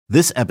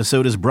This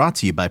episode is brought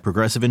to you by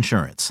Progressive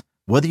Insurance.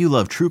 Whether you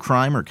love true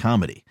crime or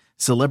comedy,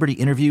 celebrity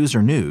interviews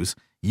or news,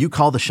 you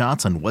call the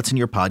shots on what's in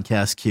your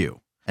podcast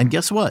queue. And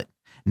guess what?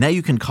 Now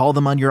you can call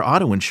them on your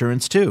auto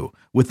insurance too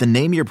with the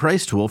Name Your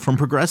Price tool from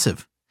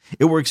Progressive.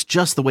 It works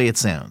just the way it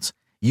sounds.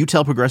 You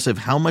tell Progressive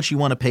how much you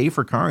want to pay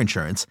for car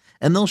insurance,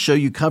 and they'll show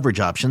you coverage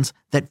options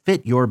that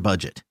fit your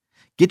budget.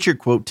 Get your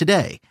quote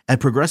today at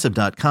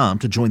Progressive.com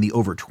to join the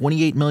over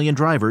 28 million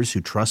drivers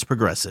who trust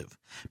Progressive.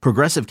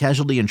 Progressive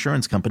Casualty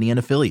Insurance Company and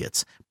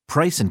Affiliates.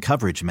 Price and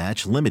coverage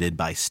match limited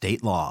by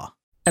state law.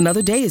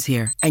 Another day is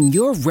here, and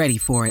you're ready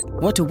for it.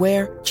 What to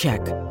wear?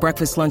 Check.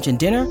 Breakfast, lunch, and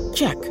dinner?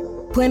 Check.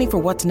 Planning for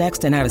what's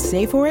next and how to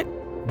save for it?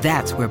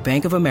 That's where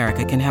Bank of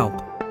America can help.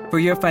 For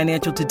your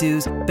financial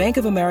to-dos, Bank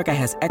of America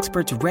has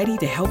experts ready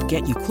to help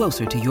get you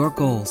closer to your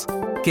goals.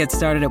 Get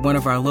started at one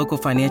of our local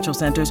financial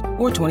centers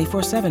or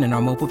 24/7 in our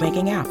mobile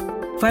banking app.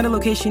 Find a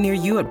location near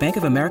you at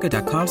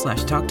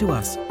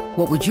bankofamerica.com/talktous.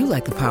 What would you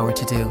like the power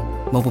to do?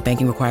 Mobile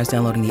banking requires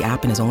downloading the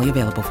app and is only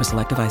available for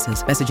select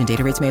devices. Message and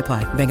data rates may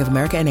apply. Bank of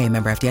America N.A.,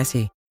 member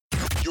FDIC.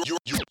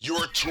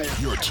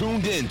 You're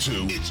tuned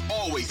into It's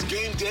Always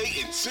Game Day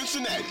in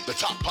Cincinnati, the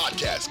top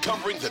podcast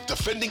covering the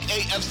defending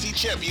AFC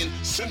champion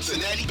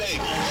Cincinnati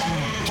Bengals.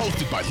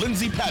 Hosted by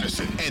Lindsey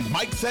Patterson and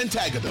Mike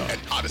Santagata at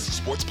Odyssey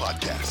Sports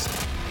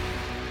Podcast.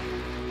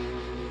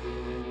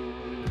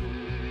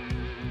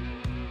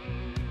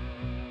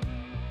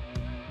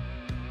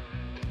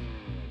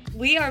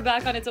 We are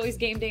back on It's Always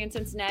Game Day in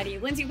Cincinnati.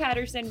 Lindsey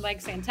Patterson,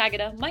 Mike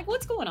Santagata. Mike,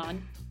 what's going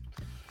on?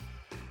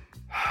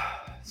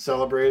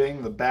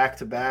 Celebrating the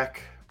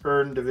back-to-back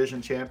earned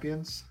division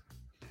champions.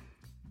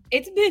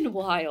 It's been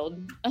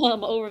wild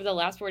over the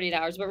last 48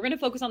 hours, but we're going to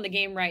focus on the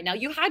game right now.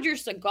 You had your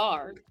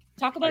cigar.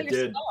 Talk about your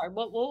cigar.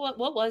 What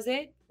was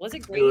it? Was it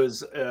great? It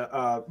was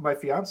my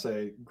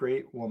fiance,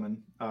 great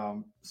woman,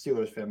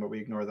 Steelers fan, but we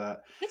ignore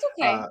that. It's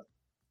okay.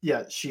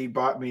 Yeah, she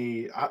bought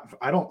me.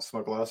 I don't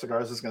smoke a lot of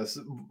cigars.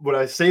 When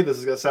I say this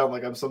is gonna sound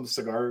like I'm some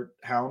cigar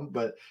hound,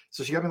 but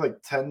so she got me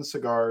like 10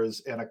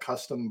 cigars and a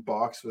custom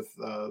box with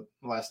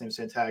last name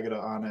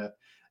Santagata on it,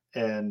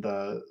 and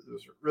it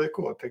was really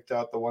cool. I picked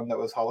out the one that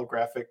was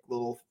holographic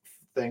little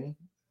thing.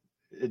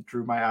 It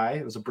drew my eye.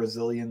 It was a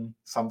Brazilian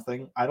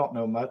something. I don't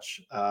know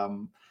much.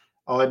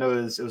 All I know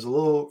is it was a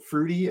little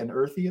fruity and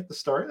earthy at the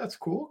start. That's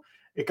cool.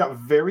 It got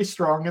very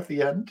strong at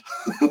the end.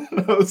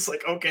 I was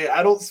like, okay,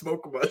 I don't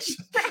smoke much.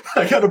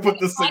 I got to put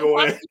this thing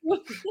away.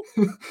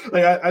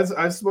 Like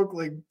I smoke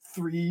like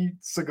 3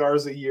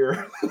 cigars a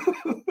year.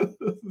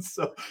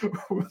 So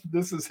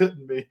this is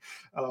hitting me.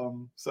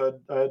 So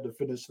I had to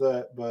finish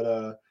that.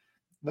 But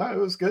no, it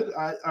was good.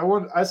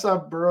 I saw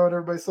Burrow and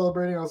everybody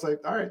celebrating. I was like,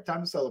 all right,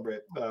 time to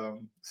celebrate.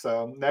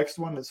 So next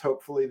one is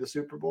hopefully the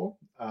Super Bowl.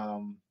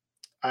 I'm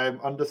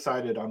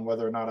undecided on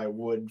whether or not I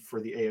would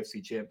for the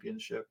AFC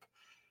Championship.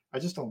 I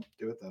just don't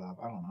do it that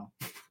often. I don't know.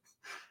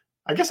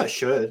 I guess I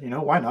should.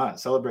 Why not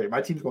celebrate? My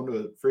team's going to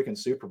a freaking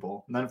Super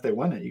Bowl, and then if they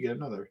win it, you get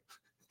another.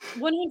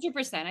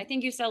 100%. I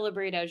think you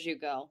celebrate as you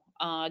go.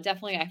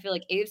 Definitely, I feel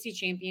like AFC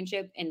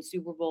Championship and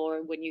Super Bowl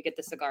are when you get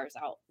the cigars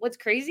out. What's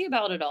crazy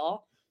about it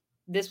all,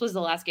 this was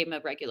the last game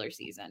of regular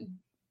season.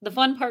 The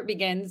fun part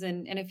begins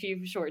in a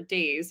few short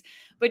days,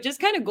 but just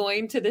kind of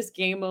going to this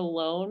game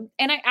alone.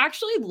 And I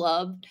actually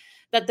loved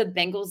that the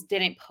Bengals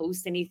didn't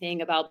post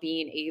anything about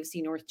being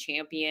AFC North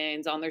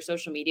champions on their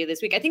social media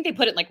this week. I think they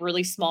put it in like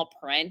really small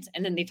print,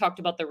 and then they talked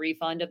about the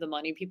refund of the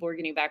money people were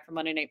getting back from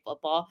Monday Night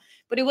Football,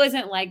 but it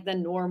wasn't like the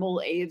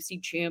normal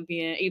AFC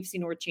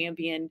North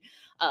champion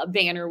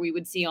banner we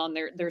would see on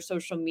their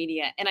social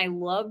media. And I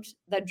loved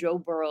that Joe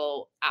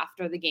Burrow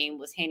after the game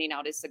was handing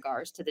out his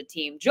cigars to the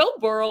team. Joe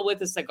Burrow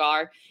with a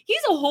cigar,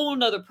 he's a whole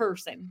nother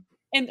person.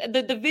 And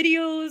the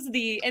videos,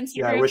 the Instagram.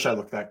 Yeah, I wish I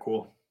looked that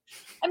cool.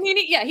 I mean,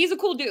 yeah, he's a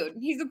cool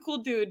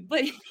dude.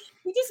 But he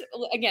just,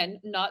 again,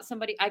 not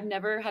somebody, I've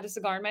never had a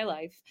cigar in my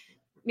life.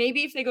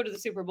 Maybe if they go to the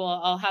Super Bowl,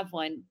 I'll have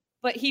one.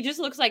 But he just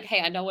looks like, hey,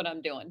 I know what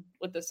I'm doing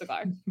with the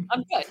cigar.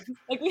 I'm good.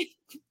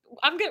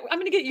 I'm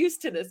going to get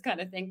used to this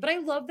kind of thing. But I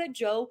love that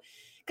Joe,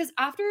 because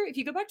if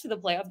you go back to the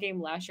playoff game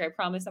last year, I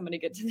promise I'm going to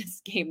get to this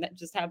game that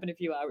just happened a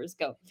few hours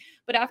ago.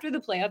 But after the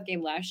playoff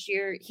game last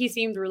year, he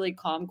seemed really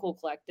calm, cool,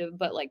 collective.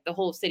 But like the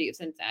whole city of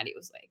Cincinnati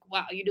was like,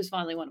 wow, you just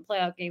finally won a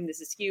playoff game.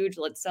 This is huge.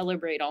 Let's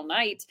celebrate all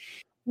night.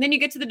 And then you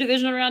get to the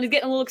divisional round. He's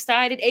getting a little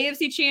excited.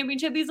 AFC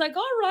Championship. He's like,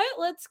 all right,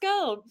 let's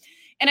go.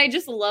 And I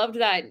just loved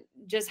that,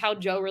 just how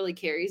Joe really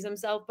carries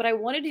himself. But I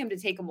wanted him to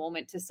take a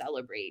moment to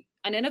celebrate.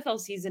 An NFL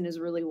season is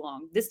really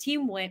long. This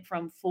team went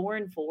from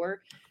 4-4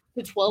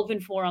 to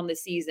 12-4 on the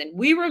season.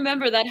 We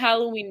remember that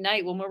Halloween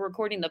night when we're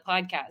recording the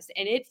podcast,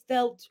 and it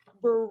felt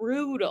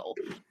brutal.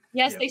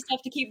 Yes, they still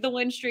have to keep the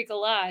win streak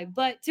alive,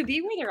 but to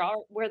be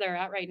where they're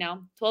at right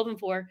now,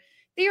 12-4,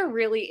 they are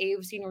really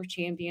AFC North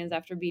champions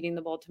after beating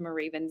the Baltimore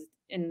Ravens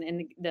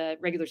in the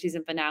regular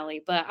season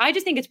finale. But I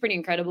just think it's pretty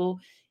incredible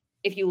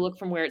if you look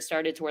from where it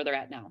started to where they're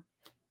at now.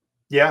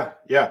 Yeah.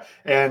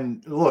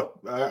 And look,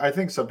 I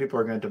think some people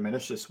are going to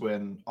diminish this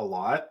win a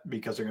lot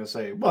because they're going to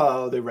say,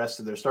 well, they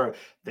rested their starter.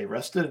 They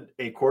rested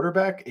a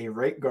quarterback, a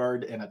right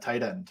guard, and a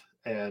tight end.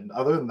 And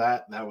other than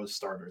that, that was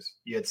starters.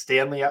 You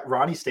had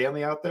Ronnie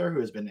Stanley out there, who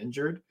has been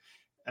injured,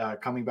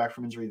 coming back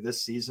from injury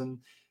this season.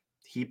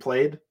 He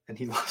played and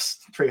he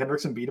lost. Trey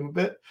Hendrickson beat him a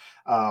bit.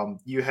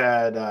 You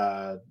had,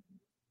 I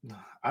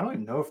don't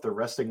even know if they're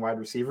resting wide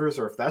receivers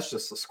or if that's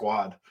just the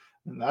squad.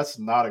 And that's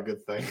not a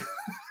good thing.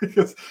 I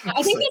think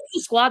it's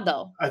the squad,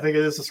 though. I think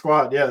it is the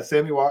squad. Yeah.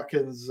 Sammy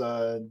Watkins,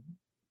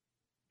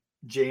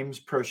 James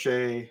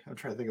Prochet. I'm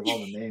trying to think of all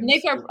the names.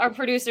 Nick, our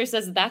producer,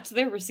 says that's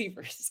their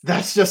receivers.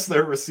 That's just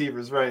their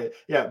receivers, right?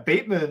 Yeah,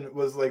 Bateman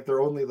was like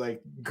their only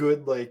like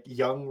good like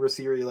young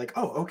receiver. You're like,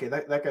 oh, okay,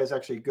 that guy's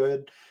actually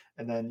good.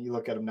 And then you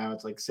look at him now,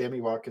 it's like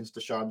Sammy Watkins,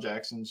 Deshaun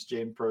Jackson's,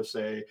 James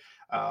Prochet,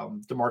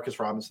 Demarcus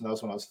Robinson. That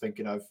was what I was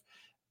thinking of.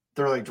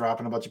 They're like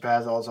dropping a bunch of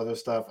pads, all this other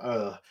stuff.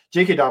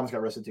 J.K. Dobbins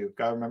got rested too.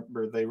 Gotta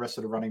remember they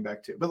rested a running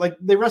back too. But like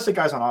they rested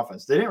guys on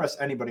offense. They didn't rest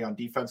anybody on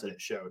defense, and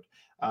it showed.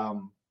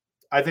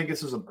 I think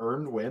this was an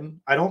earned win.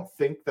 I don't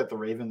think that the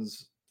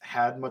Ravens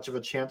had much of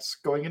a chance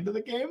going into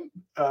the game.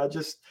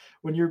 Just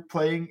when you're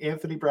playing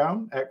Anthony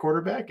Brown at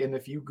quarterback, and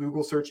if you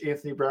Google search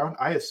Anthony Brown,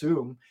 I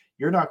assume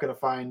you're not going to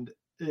find,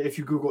 if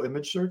you Google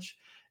image search,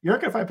 you're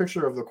not going to find a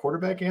picture of the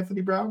quarterback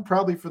Anthony Brown,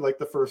 probably for like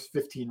the first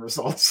 15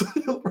 results.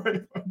 You'll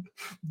probably find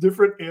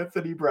different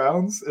Anthony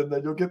Browns, and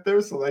then you'll get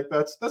there. So like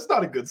that's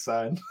not a good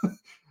sign.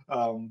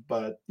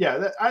 But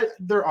yeah,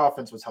 their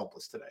offense was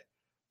helpless today.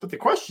 But the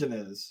question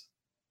is,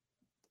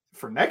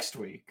 for next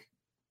week,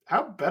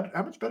 how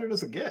much better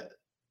does it get?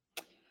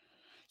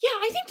 Yeah,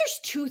 I think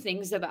there's two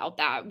things about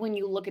that when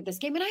you look at this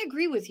game, and I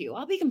agree with you.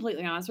 I'll be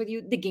completely honest with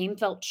you. The game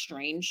felt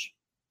strange.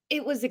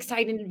 It was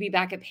exciting to be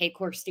back at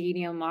Paycor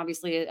Stadium,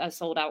 obviously a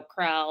sold-out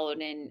crowd,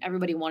 and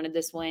everybody wanted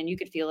this win. You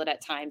could feel it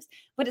at times,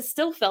 but it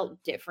still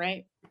felt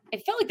different.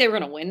 It felt like they were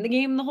going to win the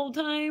game the whole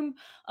time.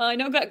 I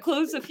know it got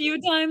close a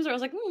few times where I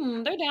was like,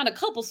 they're down a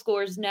couple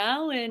scores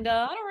now, and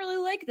I don't really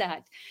like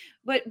that.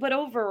 But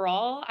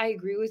overall, I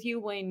agree with you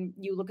when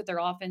you look at their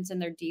offense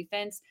and their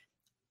defense.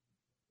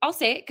 I'll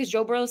say it because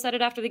Joe Burrow said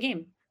it after the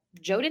game.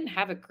 Joe didn't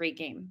have a great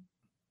game.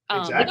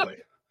 Exactly.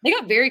 They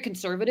got very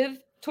conservative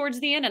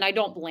towards the end, and I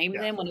don't blame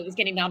them when it was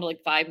getting down to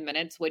like 5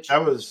 minutes, which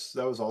that was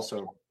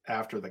also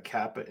after the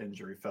Kappa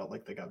injury. Felt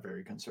like they got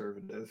very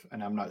conservative,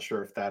 and I'm not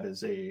sure if that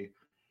is a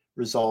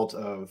result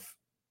of,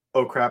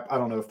 oh crap, I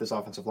don't know if this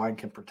offensive line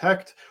can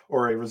protect,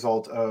 or a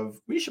result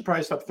of we should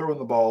probably stop throwing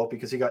the ball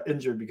because he got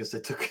injured because they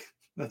took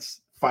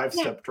that's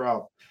 5-step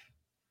drop.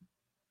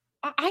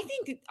 I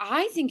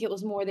think it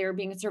was more they were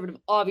being conservative.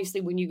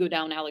 Obviously, when you go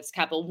down Alex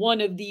Kappa, one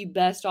of the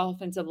best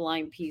offensive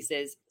line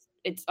pieces,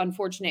 it's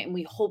unfortunate, and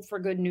we hope for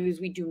good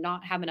news. We do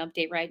not have an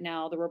update right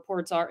now. The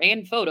reports are,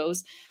 and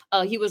photos,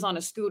 he was on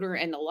a scooter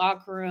in the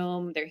locker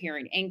room. They're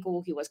hearing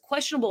ankle. He was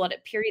questionable at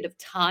a period of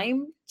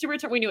time to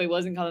return. We knew he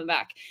wasn't coming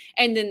back,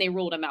 and then they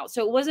ruled him out.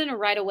 So it wasn't a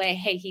right away,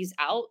 hey, he's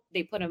out.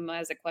 They put him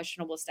as a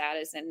questionable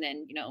status, and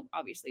then,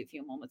 obviously a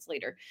few moments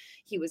later,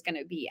 he was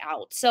going to be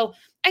out. So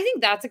I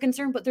think that's a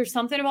concern, but there's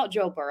something about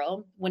Joe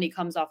Burrow when he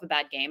comes off a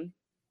bad game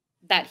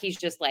that he's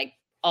just like,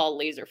 all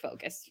laser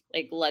focused.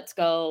 Like, let's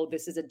go.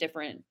 This is a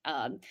different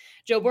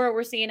Joe Burrow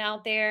we're seeing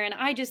out there. And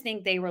I just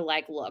think they were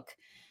like, look,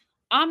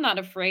 I'm not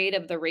afraid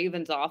of the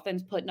Ravens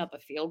offense putting up a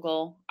field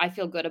goal. I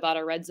feel good about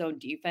our red zone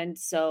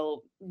defense.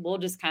 So we'll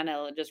just kind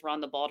of just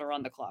run the ball to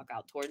run the clock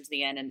out towards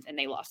the end. And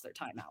they lost their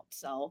timeout.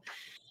 So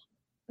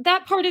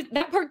that part a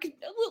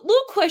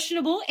little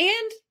questionable.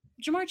 And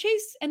Jamar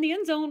Chase in the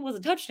end zone was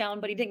a touchdown,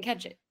 but he didn't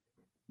catch it.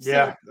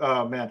 Yeah.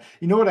 Oh man.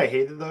 You know what I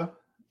hated though?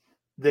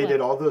 They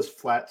did all those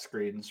flat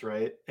screens,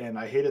 right? And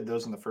I hated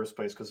those in the first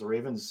place because the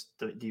Ravens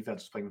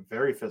defense was playing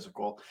very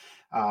physical.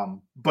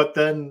 But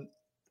then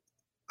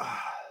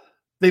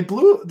they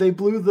blew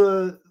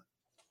the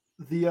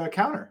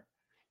counter.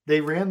 They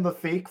ran the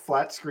fake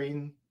flat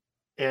screen,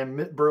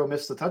 and Burrow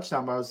missed the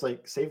touchdown. But I was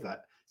like, save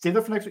that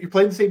for next week. You're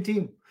playing the same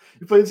team.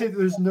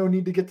 There's no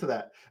need to get to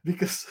that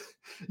because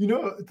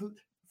the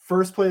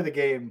first play of the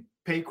game,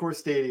 Paycor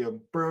Stadium,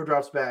 Burrow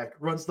drops back,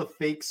 runs the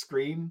fake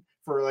screen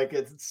for like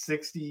a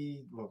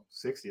 60,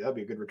 that'd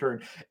be a good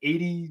return.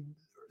 80,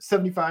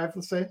 75,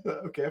 let's say.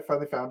 Okay, I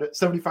finally found it.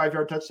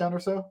 75-yard touchdown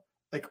or so.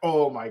 Like,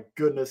 oh my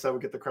goodness, that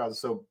would get the crowd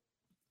so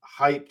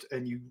hyped,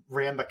 and you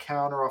ran the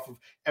counter off of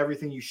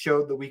everything you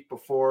showed the week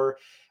before.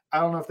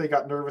 I don't know if they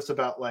got nervous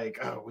about like,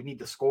 oh, we need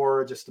to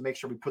score just to make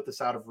sure we put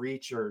this out of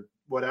reach or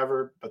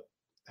whatever, but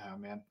oh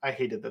man, I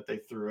hated that they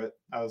threw it.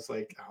 I was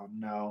like, oh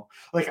no.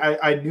 Like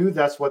I knew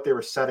that's what they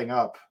were setting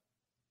up,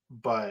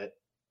 but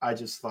I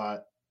just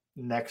thought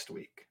next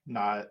week,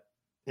 not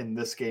in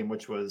this game,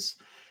 which was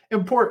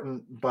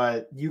important,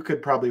 but you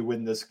could probably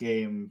win this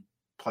game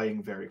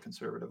playing very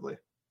conservatively.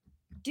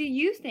 Do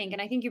you think,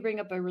 and I think you bring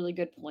up a really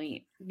good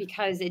point,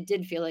 because it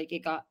did feel like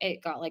it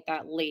got like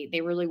that late. They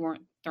really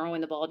weren't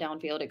throwing the ball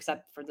downfield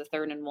except for the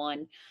 3rd and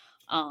 1.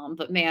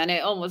 But man,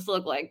 it almost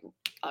looked like,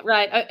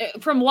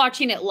 from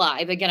watching it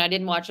live. Again, I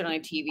didn't watch it on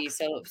TV.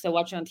 So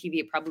watching on TV,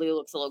 it probably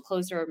looks a little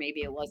closer, or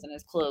maybe it wasn't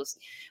as close.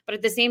 But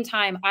at the same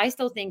time, I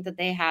still think that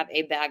they have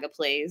a bag of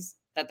plays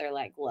that they're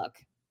like, look,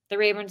 the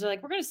Ravens are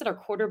like, we're going to sit our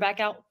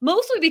quarterback out,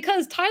 mostly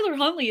because Tyler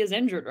Huntley is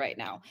injured right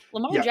now.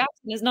 Lamar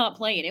Jackson is not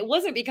playing. It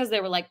wasn't because they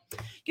were like,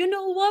 you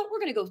know what, we're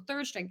going to go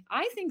third string.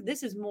 I think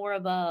this is more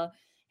of a,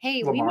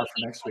 hey, Lamar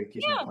for next week.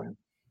 He's not playing.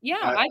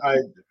 Yeah. I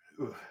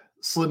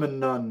Slim and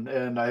none.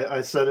 And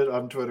I said it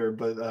on Twitter,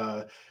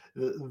 but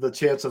the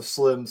chance of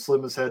Slim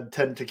has had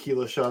 10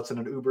 tequila shots and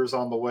an Uber's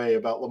on the way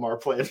about Lamar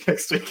playing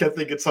next week. I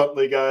think it's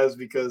Huntley, guys,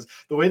 because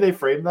the way they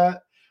frame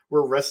that,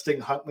 we're resting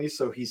Huntley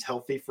so he's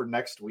healthy for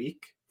next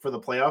week for the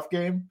playoff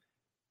game.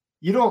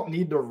 You don't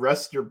need to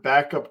rest your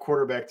backup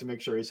quarterback to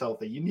make sure he's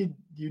healthy.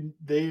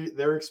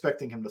 They're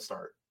expecting him to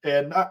start.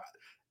 And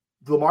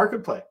Lamar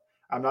could play.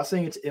 I'm not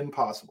saying it's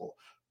impossible.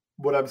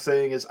 What I'm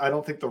saying is I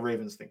don't think the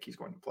Ravens think he's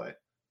going to play.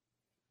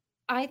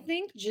 I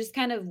think just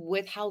kind of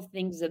with how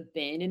things have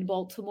been in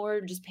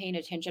Baltimore, just paying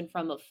attention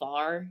from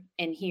afar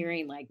and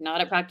hearing like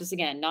not at practice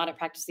again.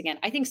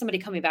 I think somebody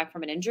coming back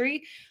from an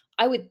injury,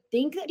 I would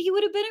think that he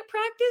would have been at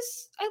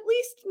practice at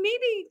least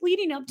maybe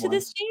leading up to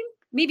this game,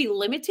 maybe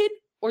limited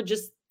or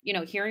just,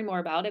 hearing more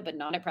about it, but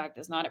not at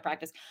practice.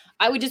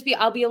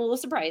 I'll be a little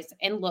surprised.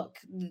 And look,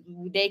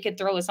 they could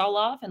throw us all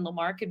off and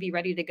Lamar could be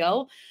ready to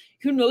go.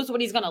 Who knows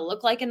what he's going to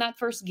look like in that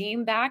first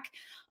game back.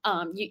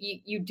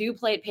 You do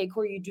play at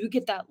Paycor. You do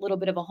get that little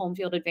bit of a home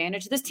field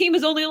advantage. This team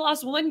has only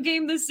lost one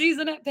game this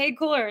season at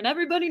Paycor, and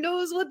everybody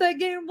knows what that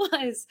game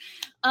was.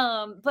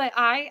 But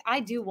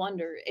I do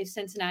wonder if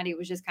Cincinnati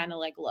was just kind of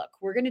like, look,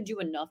 we're going to do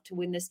enough to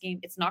win this game.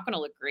 It's not going to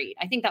look great.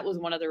 I think that was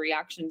one of the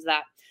reactions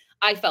that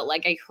I felt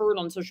like I heard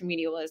on social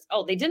media was,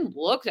 oh, they didn't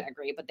look that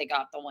great, but they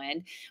got the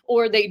win.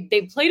 Or they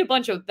played a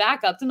bunch of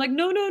backups. I'm like,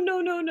 no.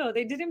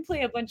 They didn't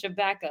play a bunch of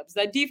backups.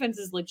 That defense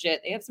is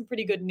legit. They have some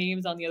pretty good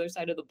names on the other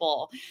side of the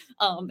ball.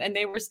 And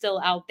they were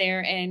still out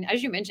there. And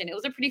as you mentioned, it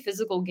was a pretty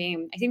physical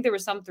game. I think there were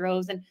some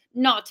throws, and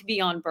not to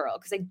be on Burrow,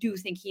 because I do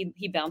think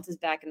he bounces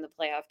back in the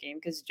playoff game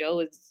because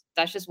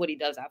that's just what he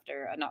does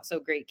after a not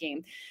so great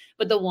game.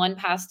 But the one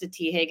pass to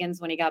T.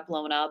 Higgins when he got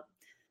blown up,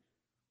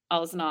 I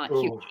was not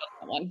huge on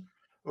that one.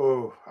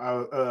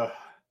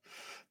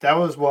 That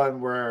was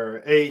one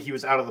where A, he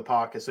was out of the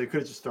pocket, so he could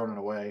have just thrown it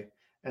away.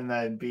 And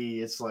then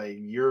B, it's like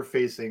you're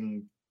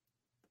facing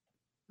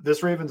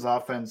this Ravens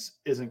offense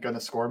isn't going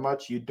to score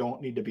much. You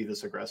don't need to be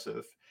this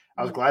aggressive.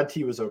 I was glad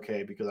T was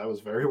okay because I was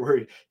very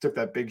worried. Took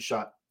that big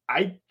shot.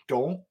 I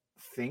don't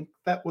think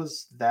that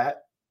was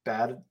that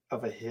bad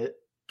of a hit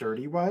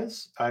dirty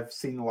wise. I've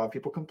seen a lot of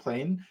people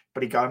complain,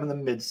 but he got him in the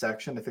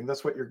midsection. I think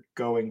that's what you're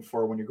going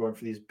for when you're going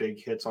for these big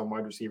hits on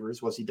wide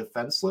receivers. Was he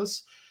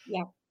defenseless?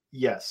 Yeah.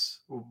 Yes.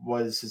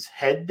 Was his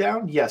head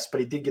down? Yes, but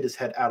he did get his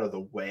head out of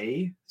the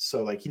way.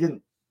 So like he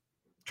didn't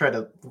try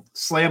to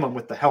slam him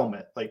with the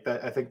helmet like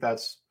that. I think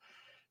that's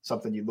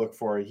something you look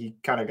for. He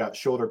kind of got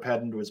shoulder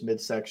pad into his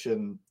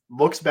midsection.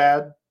 Looks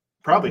bad.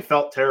 Probably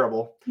felt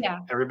terrible. Yeah.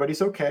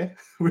 Everybody's okay.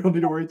 We don't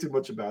need to worry too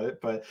much about it.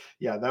 But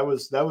yeah, that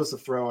was the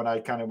throw. And I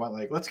kind of went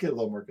like, let's get a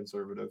little more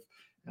conservative.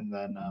 And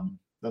then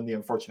the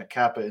unfortunate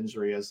Kappa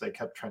injury as they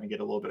kept trying to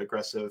get a little bit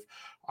aggressive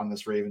on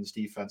this Ravens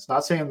defense.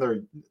 Not saying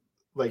they're,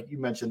 like you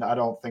mentioned, I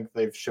don't think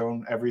they've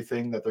shown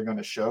everything that they're going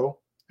to show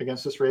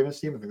against this Ravens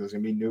team. I think there's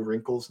going to be new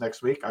wrinkles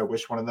next week. I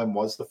wish one of them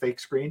was the fake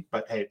screen,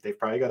 but hey, they've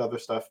probably got other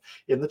stuff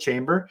in the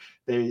chamber.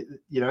 They,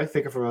 I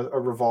think of a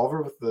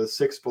revolver with the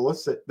 6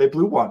 bullets. They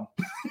blew one.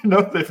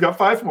 No, they've got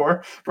 5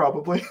 more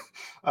probably.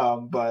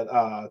 It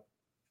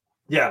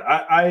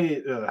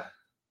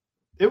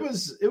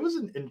was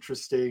an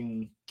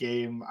interesting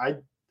game.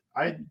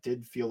 I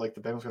did feel like the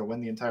Bengals were going to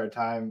win the entire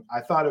time.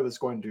 I thought it was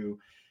going to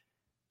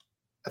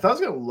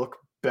look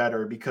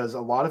better because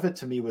a lot of it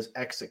to me was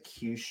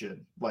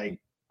execution. Like,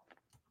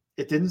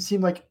 it didn't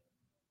seem like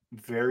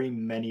very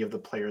many of the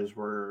players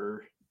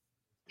were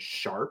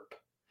sharp.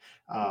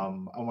 I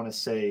want to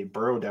say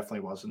Burrow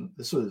definitely wasn't.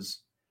 This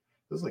was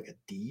like a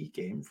D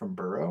game from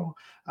Burrow.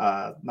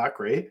 Not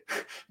great.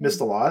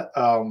 Missed a lot.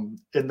 And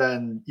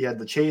then you had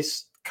the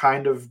Chase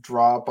kind of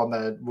drop on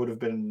that would have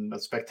been a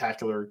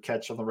spectacular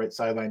catch on the right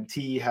sideline.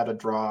 T had a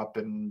drop,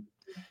 and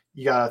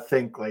you got to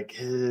think like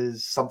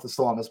something's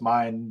still on his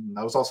mind. And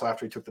that was also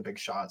after he took the big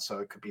shot. So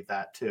it could be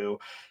that too.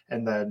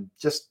 And then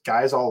just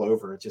guys all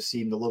over. It just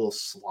seemed a little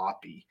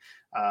sloppy.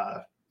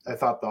 I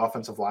thought the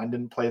offensive line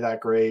didn't play that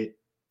great.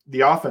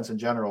 The offense in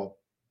general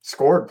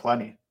scored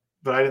plenty,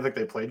 but I didn't think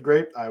they played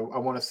great. I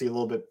want to see a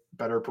little bit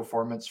better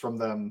performance from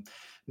them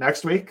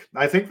next week.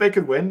 I think they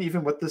could win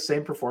even with the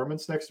same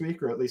performance next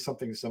week, or at least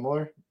something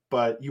similar,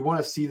 but you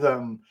want to see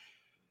them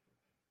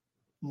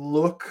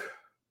look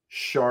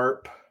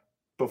sharp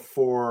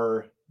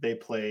before they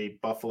play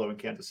Buffalo and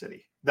Kansas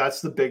City. That's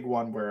the big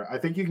one where I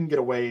think you can get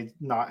away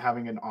not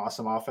having an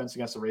awesome offense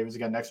against the Ravens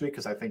again next week,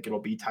 because I think it'll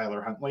be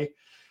Tyler Huntley.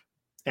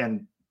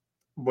 And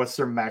what's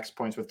their max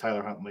points with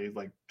Tyler Huntley?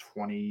 Like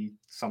 20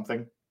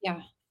 something?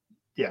 Yeah.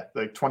 Yeah,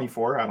 like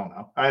 24. I don't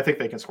know. I think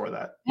they can score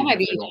that. That might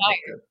be even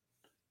higher.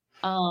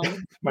 I'm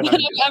at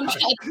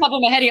the top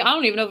of my head. I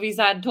don't even know if he's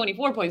had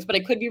 24 points, but I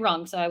could be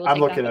wrong. So I'm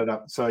looking it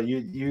up. So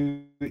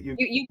you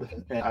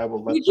and I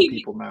will let the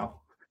people know.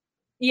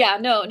 Yeah,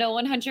 no,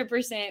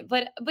 100%.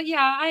 But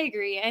yeah, I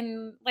agree.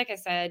 And like I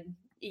said,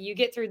 you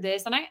get through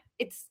this, and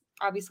it's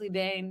obviously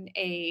been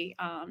a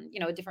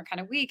a different kind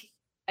of week.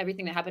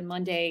 Everything that happened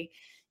Monday,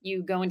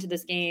 you go into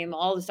this game,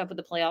 all the stuff with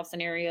the playoff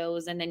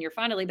scenarios, and then you're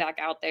finally back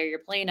out there. You're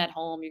playing at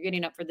home. You're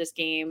getting up for this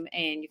game,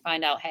 and you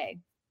find out, hey,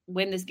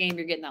 win this game,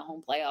 you're getting that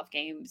home playoff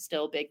game.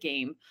 Still a big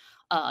game.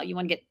 You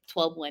want to get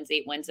 12 wins,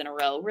 8 wins in a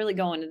row, really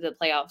going into the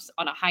playoffs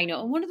on a high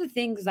note. And one of the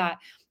things that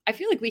I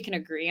feel like we can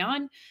agree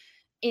on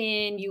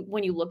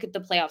when you look at the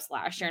playoffs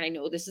last year, and I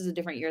know this is a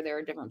different year, there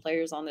are different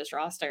players on this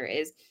roster,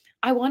 is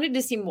I wanted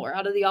to see more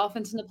out of the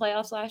offense in the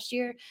playoffs last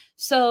year.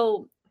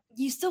 So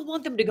you still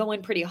want them to go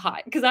in pretty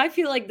hot, because I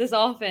feel like this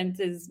offense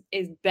is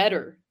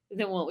better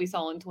than what we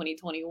saw in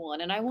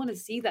 2021. And I want to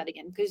see that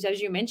again, because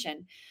as you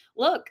mentioned,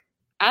 look,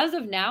 as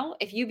of now,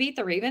 if you beat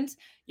the Ravens,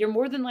 you're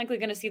more than likely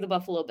going to see the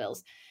Buffalo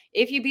Bills.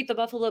 If you beat the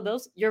Buffalo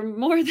Bills, you're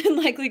more than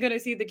likely going to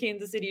see the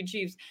Kansas City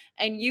Chiefs.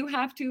 And you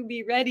have to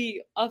be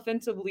ready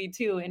offensively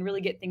too and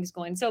really get things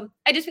going. So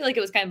I just feel like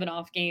it was kind of an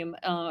off game,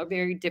 a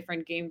very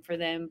different game for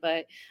them.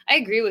 But I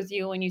agree with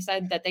you when you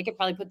said that they could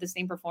probably put the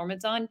same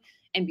performance on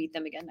and beat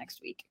them again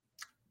next week.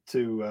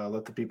 To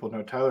let the people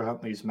know, Tyler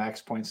Huntley's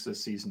max points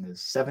this season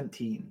is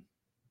 17.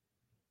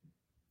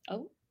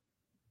 Oh.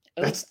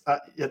 That's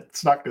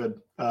it's not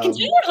good. Can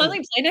Taylor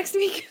Huntley play next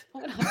week?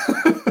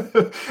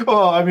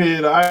 Well, I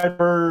mean, I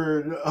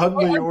heard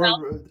Huntley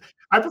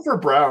I prefer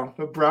Brown.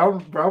 But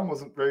Brown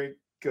wasn't very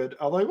good.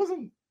 Although he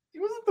wasn't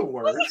the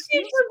worst.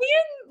 He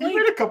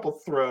made a couple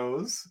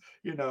throws.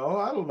 I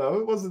don't know.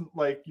 It wasn't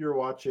like you're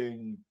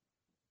watching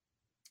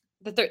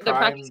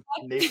the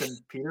Nathan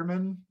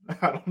Peterman.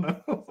 I don't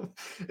know.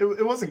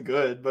 It wasn't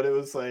good, but it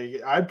was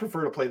like I'd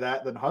prefer to play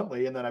that than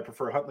Huntley, and then I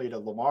prefer Huntley to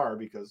Lamar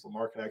because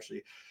Lamar could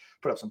actually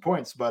put up some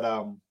points.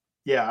 But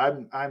yeah,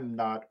 I'm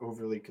not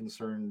overly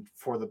concerned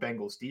for the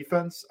Bengals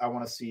defense. I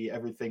want to see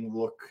everything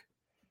look.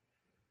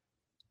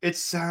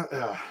 It's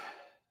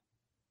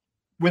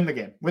win the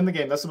game. Win the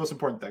game. That's the most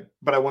important thing.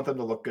 But I want them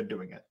to look good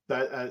doing it.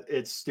 That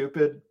it's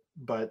stupid,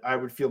 but I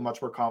would feel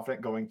much more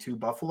confident going to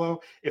Buffalo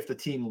if the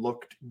team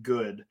looked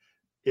good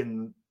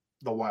in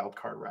the wild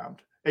card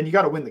round. And you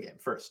got to win the game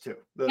first too.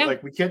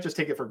 Like we can't just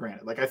take it for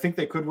granted. Like I think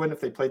they could win if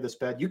they played this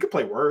bad. You could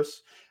play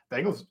worse.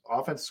 Bengals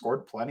offense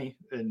scored plenty,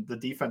 and the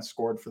defense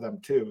scored for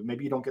them too.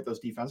 Maybe you don't get those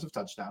defensive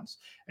touchdowns,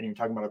 and you're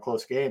talking about a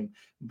close game.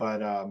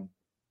 But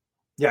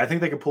yeah, I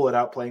think they could pull it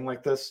out playing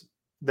like this.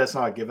 That's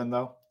not a given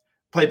though.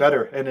 Play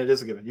better, and it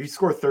is a given. You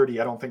score 30.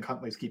 I don't think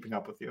Huntley's keeping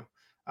up with you.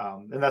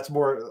 And that's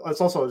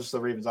also just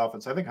the Ravens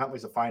offense. I think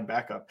Huntley's a fine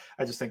backup.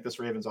 I just think this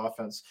Ravens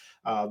offense,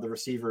 the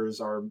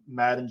receivers are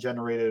Madden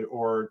generated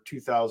or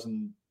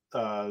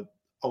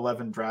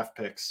 2011 draft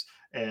picks.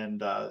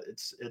 And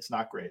it's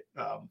not great.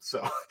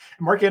 So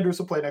Mark Andrews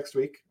will play next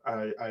week,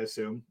 I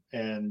assume.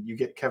 And you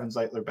get Kevin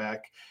Zeitler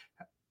back.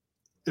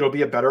 It'll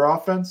be a better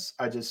offense.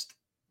 I trust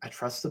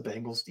the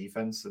Bengals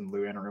defense and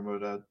Lou Anarumo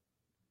to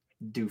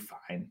do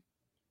fine.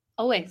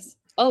 Always.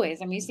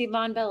 I mean, you see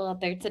Von Bell out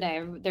there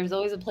today. There's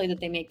always a play that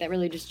they make that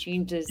really just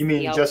changes. You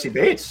mean Jesse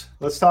Bates?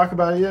 Let's talk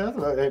about it. Yeah,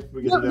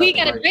 we got a break,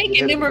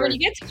 and then we're going to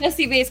get to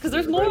Jesse Bates because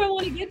there's more I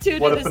want to get to.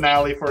 What a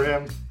finale for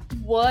him.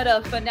 What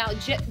a finale.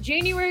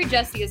 January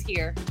Jesse is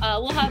here.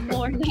 We'll have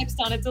more next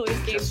on It's Always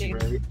Game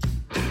Day.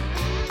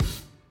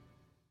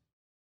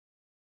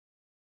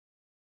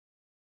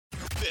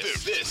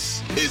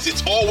 This is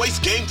It's Always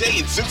Game Day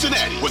in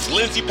Cincinnati with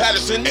Lindsey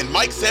Patterson and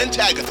Mike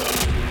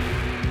Santagata.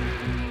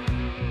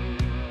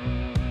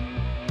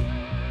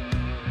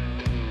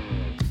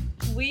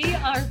 We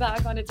are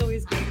back on It's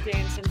Always Game Day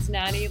in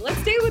Cincinnati. Let's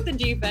stay with the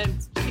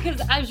defense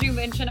because, as you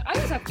mentioned, I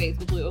always have faith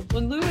with Lou.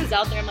 When Lou is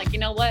out there, I'm like, you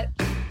know what?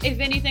 If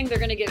anything, they're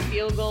going to get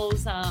field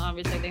goals.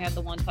 Obviously, they had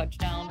the one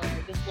touchdown where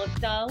it just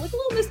looked like a little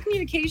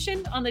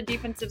miscommunication on the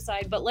defensive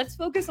side. But let's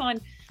focus on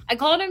 – I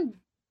called him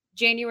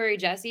January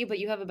Jesse, but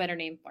you have a better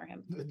name for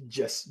him.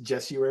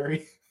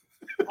 Jessuary?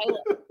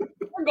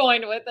 We're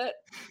going with it.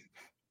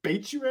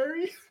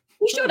 Batesuary?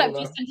 He showed up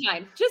just in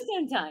time. Just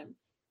in time.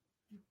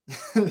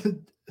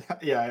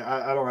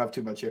 Yeah, I don't have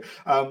too much here.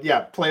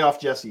 Yeah,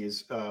 playoff Jesse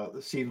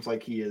seems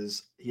like he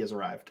has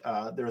arrived.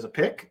 There was a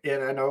pick,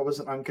 and I know it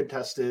wasn't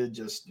uncontested,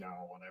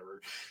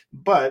 whatever,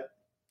 but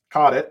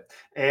caught it,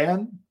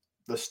 and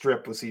the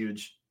strip was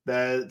huge.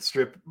 That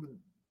strip,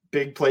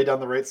 big play down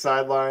the right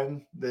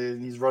sideline.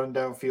 He's running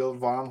downfield.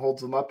 Vaughn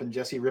holds him up, and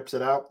Jesse rips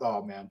it out.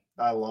 Oh man,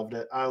 I loved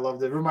it.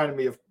 It reminded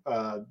me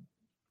of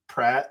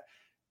Pratt.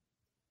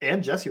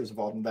 And Jesse was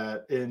involved in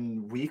that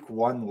in week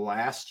 1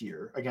 last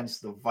year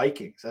against the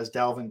Vikings as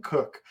Dalvin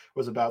Cook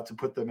was about to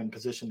put them in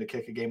position to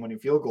kick a game-winning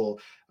field goal.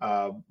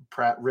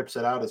 Pratt rips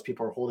it out as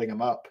people are holding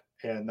him up.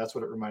 And that's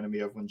what it reminded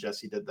me of when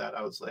Jesse did that.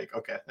 I was like,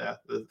 okay, yeah,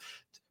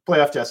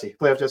 playoff Jesse.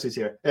 Playoff Jesse's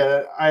here.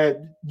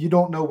 You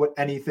don't know what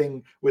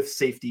anything with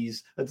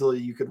safeties until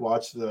you could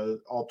watch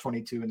the all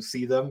 22 and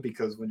see them,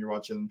 because when you're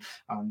watching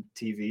on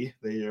TV,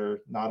 they are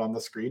not on the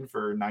screen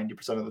for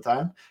 90% of the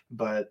time.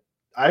 But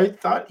I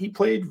thought he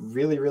played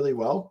really, really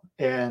well.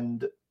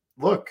 And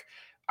look,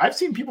 I've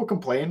seen people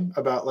complain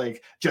about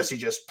like Jesse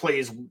just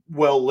plays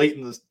well late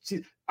in the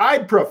season.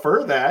 I'd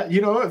prefer that,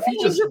 if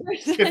he just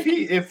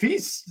 100%.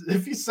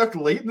 if he sucked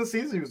late in the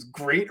season, he was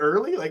great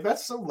early. Like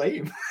that's so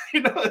lame.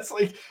 It's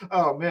like,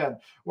 oh man,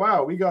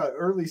 wow, we got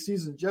early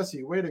season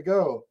Jesse, way to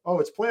go. Oh,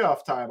 it's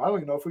playoff time. I don't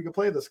even know if we can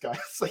play this guy.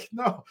 It's like,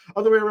 no,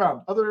 other way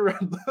around.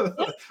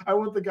 I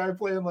want the guy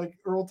playing like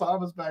Earl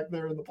Thomas back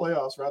there in the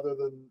playoffs rather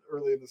than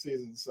early in the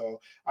season. So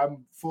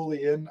I'm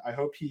fully in. I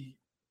hope he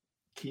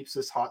keeps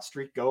this hot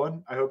streak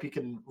going. I hope he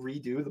can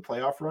redo the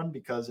playoff run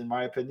because, in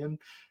my opinion,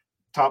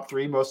 top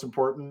 3 most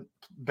important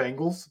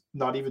Bengals,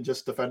 not even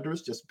just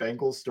defenders, just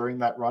Bengals during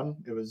that run.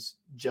 It was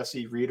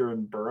Jesse, Reeder,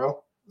 and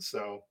Burrow.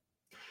 So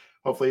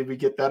hopefully we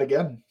get that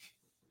again.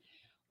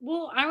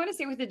 Well, I want to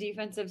stay with the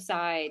defensive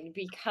side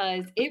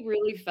because it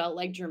really felt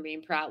like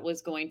Jermaine Pratt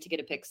was going to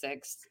get a pick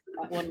 6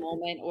 at one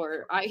moment,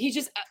 or he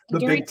just the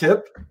big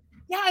tip.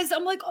 Yes,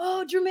 I'm like,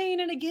 oh,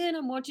 Jermaine, and again,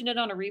 I'm watching it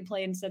on a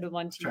replay instead of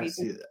on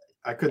TV.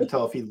 I couldn't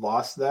tell if he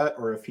lost that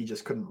or if he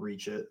just couldn't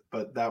reach it,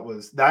 but that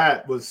was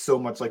so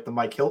much like the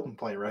Mike Hilton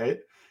play, right?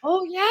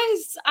 Oh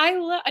yes,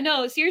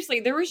 no, seriously,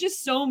 there was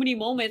just so many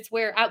moments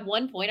where at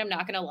one point, I'm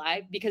not gonna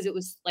lie, because it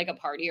was like a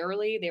party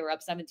early, they were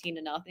up 17-0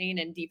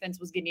 and defense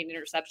was getting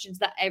interceptions.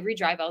 That every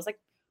drive I was like,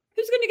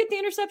 who's gonna get the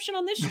interception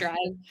on this drive?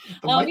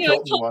 The Mike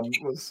Hilton one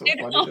was so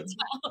funny.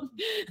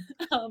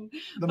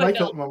 The Mike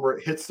Hilton one where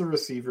it hits the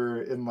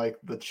receiver in like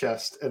the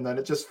chest and then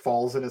it just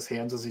falls in his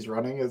hands as he's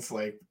running. It's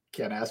like,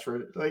 can't ask for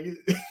it. Like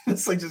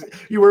it's like just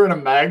you wearing a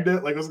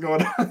magnet. Like what's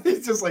going on?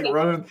 He's just like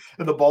running,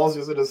 and the ball's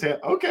just in his hand.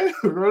 Okay,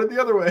 we're running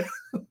the other way.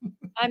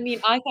 I mean,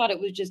 I thought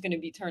it was just going to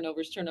be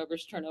turnovers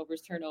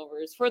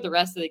for the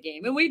rest of the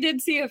game, and we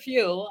did see a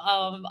few.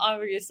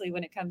 Obviously,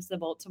 when it comes to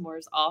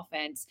Baltimore's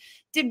offense,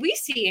 did we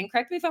see? And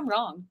correct me if I'm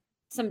wrong.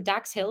 Some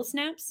Dax Hill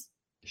snaps.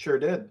 Sure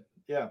did.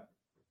 Yeah.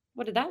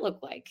 What did that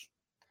look like?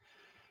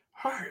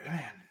 Hard,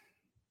 man.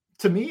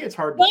 To me, it's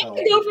hard to tell.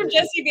 To go from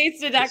Jesse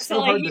Bates to Dax Hill.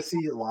 It's so hard to see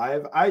it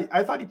live.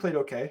 I thought he played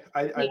okay.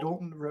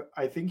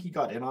 I think he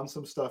got in on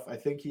some stuff. I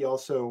think he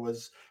also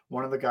was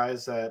one of the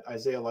guys that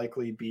Isaiah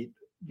Likely beat.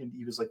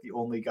 He was like the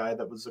only guy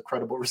that was a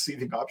credible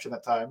receiving option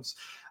at times.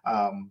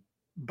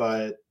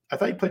 But I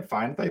thought he played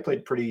fine. I thought he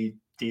played pretty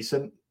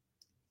decent.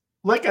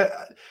 Like you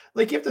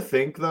have to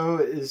think though,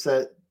 is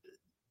that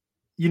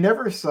you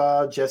never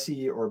saw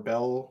Jesse or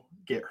Bell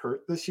get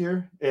hurt this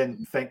year,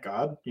 and thank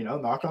God,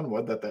 knock on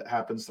wood that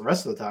happens the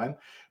rest of the time.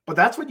 But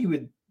that's when you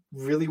would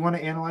really want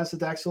to analyze the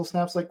Dax Hill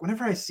snaps. Like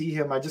whenever I see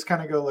him, I just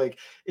kind of go like,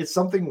 it's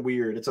something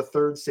weird. It's a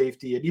third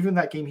safety, and even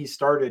that game he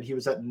started, he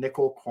was at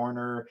nickel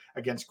corner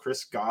against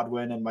Chris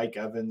Godwin and Mike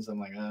Evans. I'm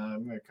like,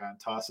 I'm going to kind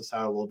of toss this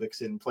out a little bit because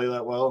he didn't play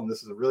that well, and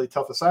this is a really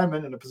tough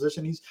assignment in a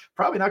position he's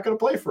probably not going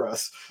to play for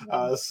us.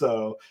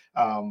 So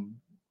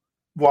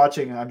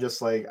watching, I'm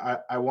just like,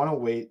 I want to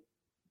wait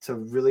to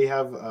really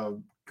have a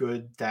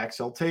good Dax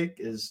Hill take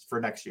is for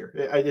next year.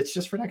 It's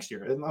just for next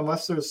year. And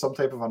unless there's some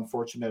type of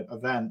unfortunate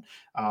event,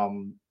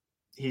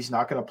 he's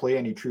not going to play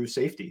any true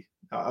safety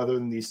other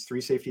than these 3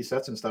 safety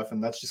sets and stuff.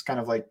 And that's just kind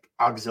of like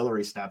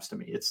auxiliary snaps to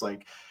me. It's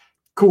like,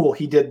 cool,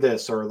 he did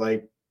this, or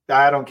like,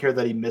 I don't care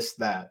that he missed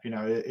that.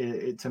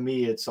 To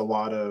me, it's a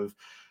lot of,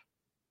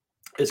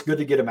 it's good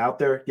to get him out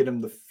there, get him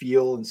the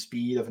feel and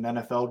speed of an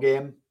NFL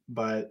game,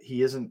 but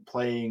he isn't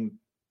playing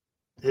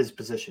his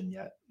position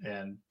yet.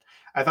 And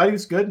I thought he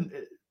was good,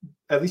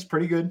 at least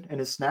pretty good in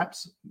his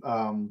snaps.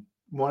 Want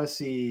to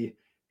see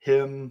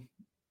him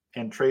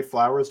and Trey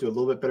Flowers do a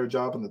little bit better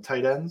job on the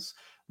tight ends,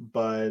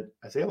 but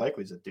Isaiah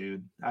Likely's a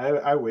dude.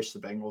 I wish the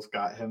Bengals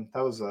got him.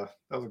 That was a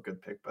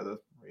good pick by the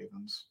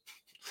Ravens.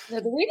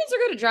 Yeah, the Ravens are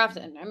good at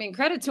drafting. I mean,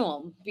 credit to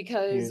him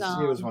because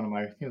he was one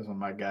of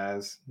my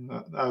guys.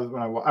 When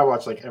I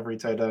watched like every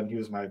tight end, he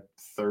was my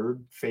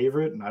 3rd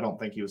favorite, and I don't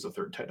think he was the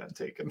 3rd tight end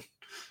taken.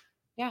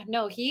 Yeah,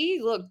 no,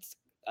 he looked.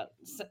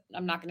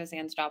 I'm not going to say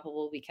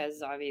unstoppable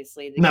because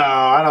obviously.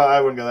 I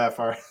wouldn't go that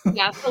far.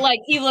 Yeah, but like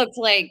he looked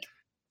like.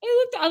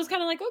 I was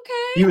kind of like,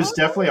 okay. He was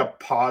definitely a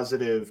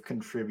positive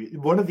contributor.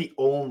 One of the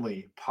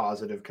only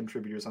positive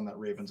contributors on that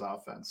Ravens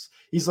offense.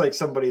 He's like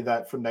somebody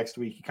that for next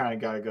week, you kind of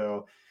got to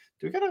go,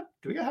 do we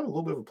gotta have a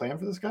little bit of a plan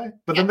for this guy?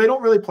 But then they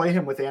don't really play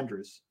him with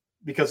Andrews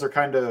because they're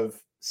kind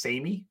of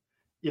samey.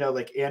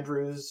 Like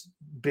Andrews,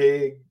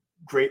 big,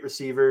 great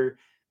receiver,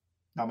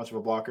 not much of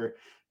a blocker.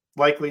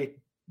 Likely,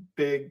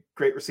 big,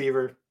 great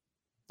receiver,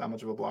 not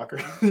much of a blocker.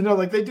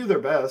 Like they do their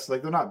best.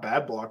 Like they're not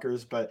bad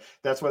blockers, but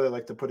that's why they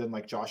like to put in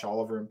like Josh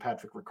Oliver and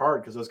Patrick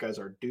Ricard because those guys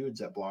are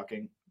dudes at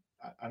blocking.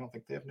 I don't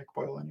think they have Nick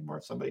Boyle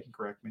anymore. Somebody can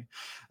correct me.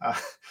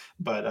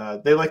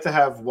 But they like to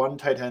have one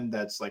tight end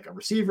that's like a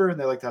receiver, and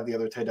they like to have the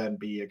other tight end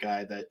be a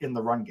guy that in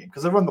the run game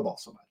because they run the ball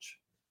so much.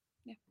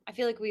 Yeah, I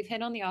feel like we've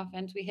hit on the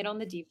offense. We hit on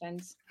the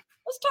defense.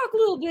 Let's talk a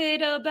little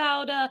bit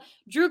about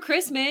Drew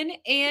Chrisman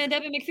and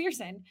Evan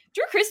McPherson.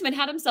 Drew Chrisman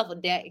had himself a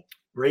day.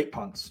 Great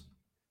punts.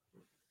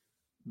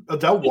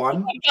 The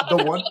one.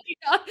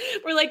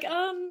 We're like,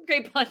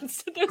 great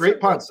punts.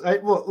 Great punts.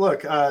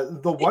 Look,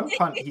 the one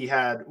punt he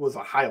had was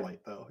a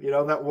highlight, though.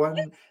 That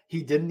one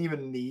he didn't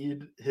even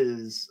need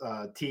his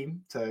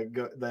team to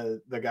go,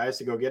 the guys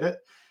to go get it.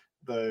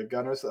 the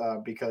Gunners,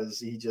 because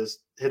he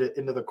just hit it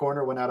into the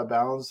corner, went out of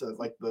bounds at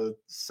like the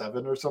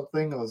 7 or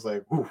something. I was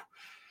like, ooh.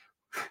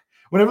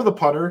 Whenever the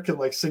punter can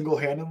like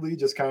single-handedly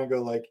just kind of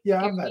go like,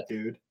 yeah, I'm that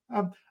dude.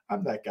 I'm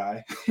that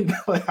guy.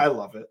 Like, I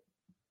love it.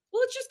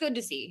 Well, it's just good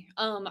to see.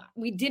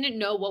 We didn't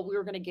know what we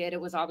were going to get.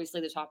 It was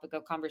obviously the topic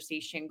of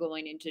conversation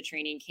going into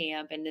training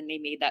camp, and then they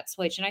made that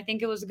switch. And I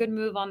think it was a good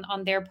move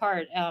on their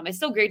part. It's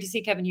still great to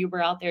see Kevin Huber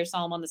out there.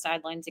 Saw him on the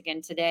sidelines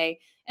again today.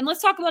 And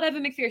let's talk about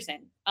Evan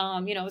McPherson. I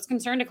was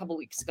concerned a couple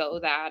weeks ago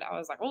that I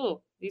was like,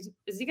 oh, is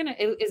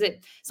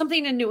it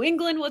something in New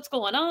England? What's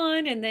going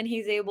on? And then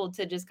he's able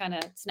to just kind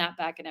of snap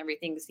back, and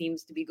everything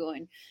seems to be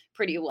going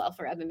pretty well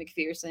for Evan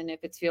McPherson, if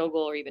it's field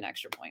goal or even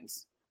extra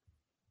points.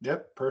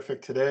 Yep,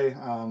 perfect today.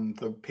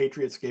 The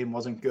Patriots game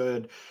wasn't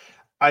good.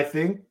 I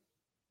think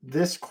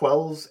this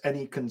quells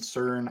any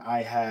concern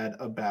I had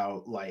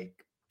about,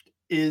 like,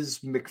 is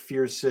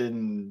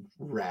McPherson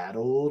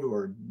rattled,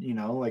 or,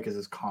 like, is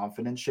his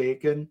confidence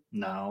shaken?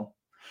 No.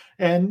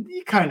 And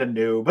you kind of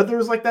knew, but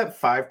there's like that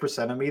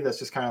 5% of me that's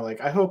just kind of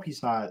like, I hope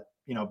he's not,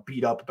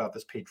 beat up about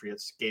this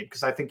Patriots game,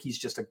 because I think he's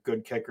just a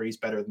good kicker. He's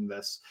better than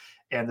this.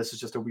 And this is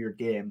just a weird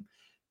game.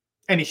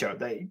 And he showed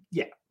that,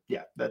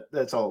 yeah,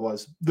 that's all it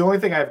was. The only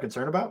thing I have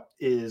concern about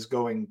is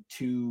going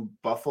to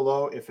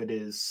Buffalo if it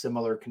is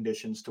similar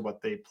conditions to what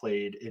they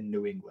played in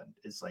New England.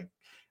 It's like,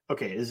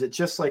 okay, is it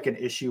just like an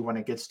issue when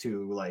it gets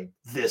to like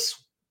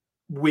this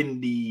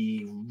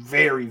windy,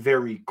 very,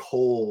 very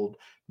cold,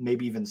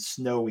 maybe even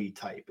snowy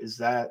type? Is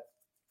that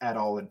at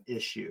all an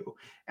issue?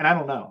 And I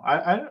don't know.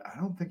 I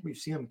don't think we've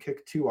seen him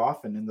kick too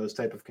often in those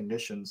type of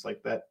conditions.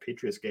 Like that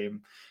Patriots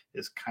game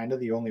is kind of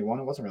the only one.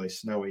 It wasn't really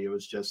snowy. It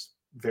was just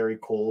very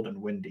cold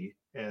and windy.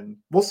 And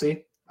we'll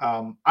see.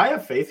 I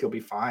have faith he'll be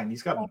fine.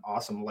 He's got an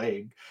awesome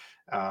leg.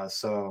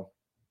 So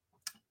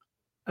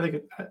I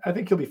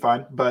think he'll be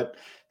fine. But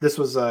this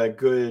was a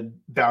good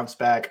bounce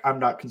back. I'm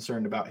not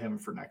concerned about him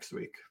for next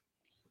week.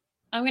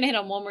 I'm going to hit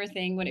on one more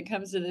thing when it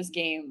comes to this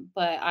game,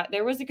 but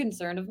there was a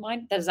concern of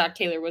mine that Zach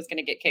Taylor was going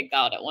to get kicked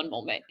out at one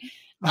moment.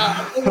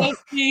 It was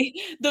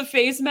the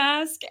face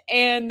mask,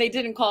 and they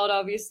didn't call it,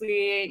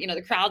 obviously.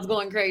 The crowd's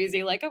going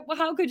crazy. Like,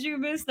 how could you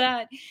miss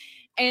that?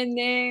 And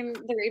then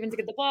they're able to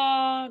get the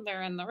ball.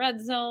 They're in the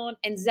red zone.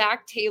 And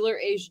Zach Taylor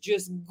is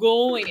just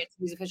going into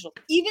these officials.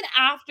 Even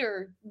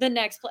after the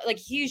next play, like,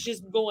 he's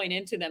just going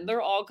into them.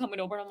 They're all coming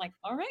over. And I'm like,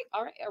 all right.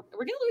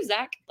 We're going to lose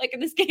Zach. Like, in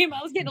this game,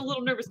 I was getting a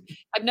little nervous.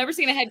 I've never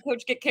seen a head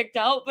coach get kicked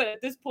out. But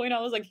at this point, I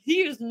was like,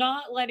 he is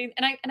not letting –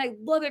 and I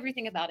love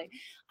everything about it.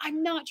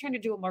 I'm not trying to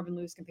do a Marvin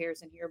Lewis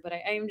comparison here, but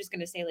I am just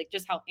going to say, like,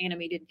 just how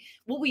animated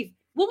what we've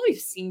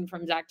seen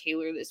from Zach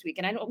Taylor this week.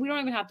 And we don't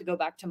even have to go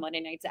back to Monday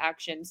night's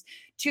actions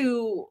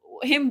to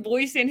him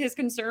voicing his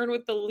concern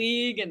with the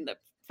league and the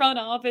front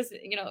office,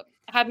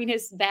 having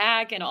his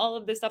back and all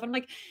of this stuff. I'm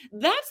like,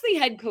 that's the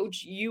head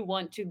coach you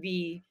want to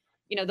be,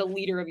 the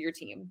leader of your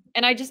team.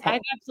 And I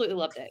absolutely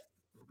loved it.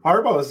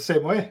 Harbaugh was the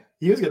same way.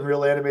 He was getting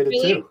real animated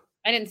too.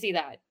 I didn't see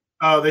that.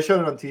 Oh, they showed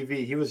it on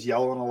TV. He was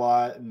yelling a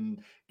lot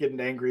and getting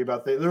angry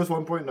about that. There was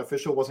one point an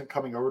official wasn't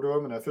coming over to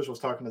him, and an official was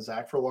talking to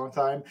Zach for a long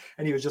time,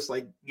 and he was just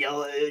like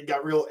yelling,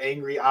 got real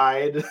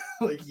angry-eyed,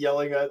 like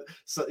yelling at.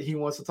 So he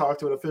wants to talk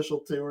to an official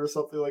too, or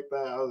something like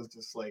that. I was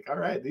just like, all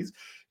right, these,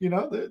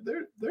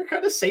 they're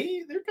kind of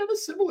saying, they're kind of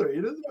similar,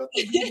 about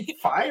being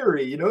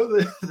fiery,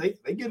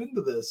 they get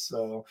into this.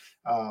 So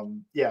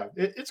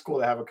it's cool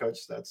to have a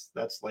coach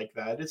that's like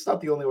that. It's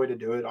not the only way to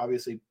do it.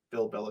 Obviously,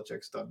 Bill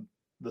Belichick's done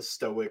the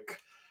stoic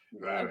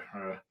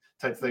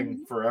type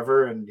thing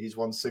forever, and he's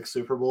won 6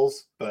 Super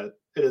Bowls, but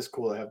it is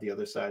cool to have the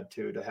other side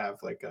too, to have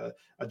like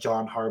a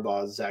John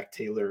Harbaugh, Zach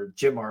Taylor,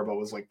 Jim Harbaugh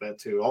was like that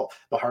too, all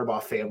the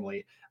Harbaugh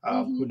family.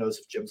 Who knows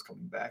if Jim's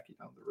coming back, the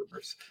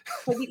rumors.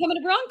 He'll be coming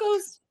to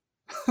Broncos.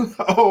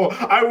 Oh,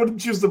 I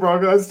wouldn't choose the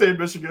Broncos. I'd stay in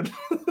Michigan.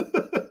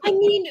 I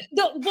mean,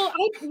 not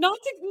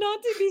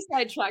to be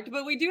sidetracked,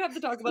 but we do have to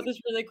talk about this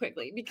really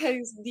quickly,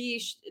 because the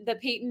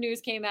Peyton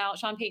news came out.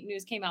 Sean Payton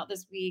news came out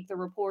this week. The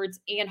reports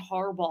and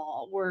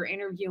Harbaugh were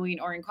interviewing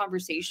or in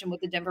conversation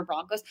with the Denver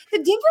Broncos. The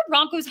Denver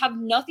Broncos have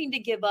nothing to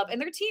give up, and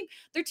their team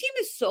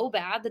is so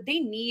bad that they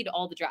need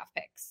all the draft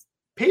picks.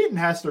 Peyton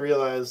has to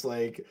realize,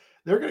 like,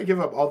 they're going to give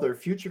up all their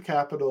future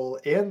capital,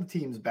 and the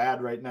team's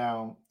bad right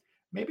now.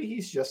 Maybe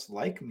he's just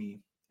like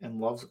me and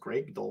loves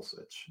Greg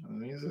Dulcich.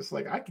 And he's just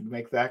like, I can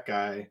make that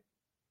guy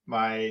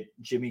my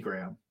Jimmy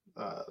Graham.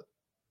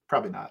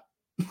 Probably not.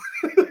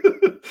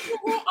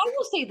 Well, I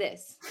will say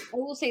this,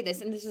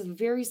 and this is a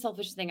very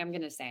selfish thing I'm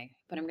going to say,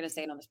 but I'm going to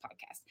say it on this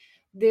podcast.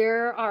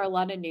 There are a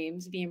lot of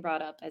names being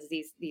brought up as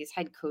these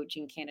head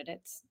coaching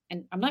candidates,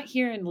 and I'm not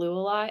hearing Lou a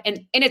lot,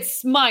 and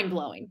it's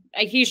mind-blowing.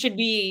 He should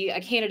be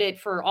a candidate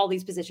for all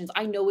these positions.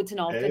 I know it's an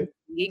all-defensive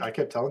league. I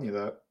kept telling you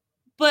that.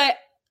 But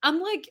I'm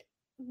like,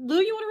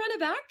 Lou, you want to run it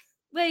back?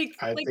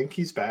 I think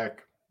he's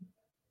back.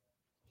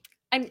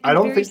 I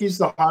don't think he's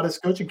the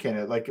hottest coaching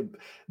candidate. Like,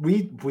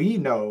 we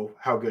know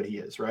how good he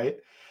is, right?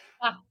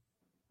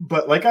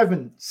 But like I've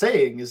been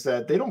saying, is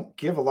that they don't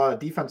give a lot of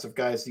defensive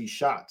guys these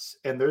shots.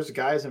 And there's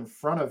guys in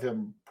front of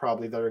him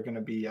probably that are going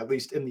to be, at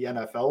least in the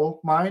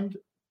NFL mind,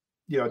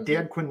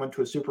 Dan Quinn went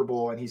to a Super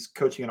Bowl and he's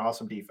coaching an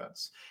awesome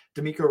defense.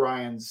 D'Amico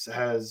Ryans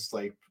has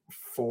like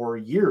 4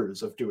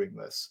 years of doing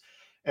this.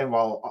 And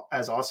while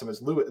as awesome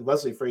as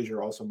Leslie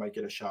Frazier also might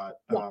get a shot,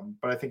 but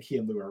I think he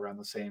and Lou are around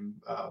the same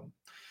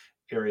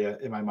area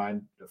in my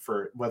mind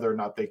for whether or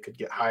not they could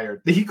get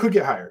hired. He could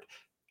get hired.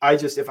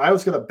 If I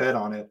was going to bet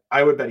on it,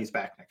 I would bet he's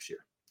back next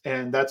year.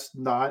 And that's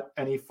not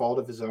any fault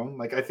of his own.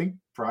 Like, I think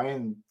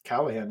Brian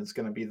Callahan is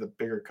going to be the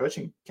bigger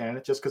coaching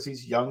candidate just because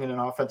he's young and an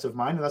offensive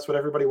mind, and that's what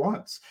everybody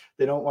wants.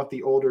 They don't want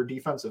the older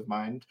defensive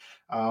mind.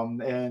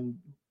 And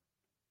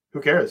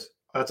who cares?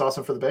 That's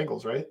awesome for the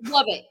Bengals, right?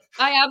 Love it.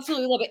 I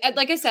absolutely love it.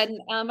 Like I said,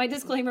 my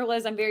disclaimer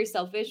was I'm very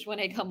selfish when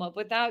I come up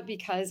with that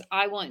because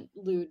I want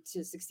Lou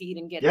to succeed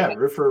and get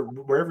root for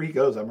wherever he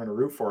goes. I'm going to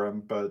root for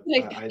him, but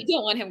I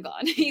don't want him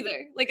gone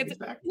either. Like, can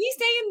you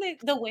stay in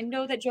the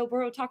window that Joe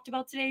Burrow talked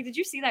about today? Did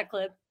you see that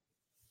clip?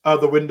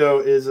 The window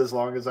is as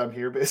long as I'm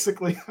here,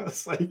 basically. I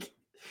was like,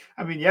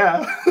 I mean,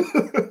 yeah.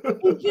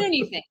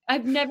 Anything.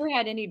 I've never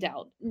had any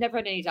doubt. Never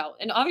had any doubt.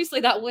 And obviously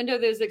that window,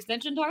 those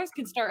extension talks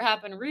can start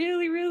happening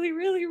really, really,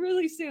 really,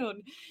 really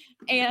soon.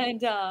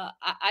 And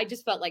I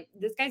just felt like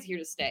this guy's here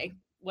to stay.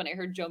 When I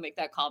heard Joe make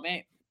that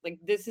comment, like,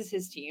 this is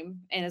his team.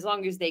 And as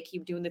long as they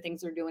keep doing the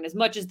things they're doing as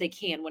much as they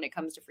can when it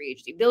comes to free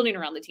agency, building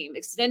around the team,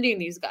 extending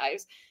these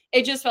guys,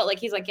 it just felt like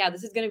he's like, yeah,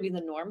 this is going to be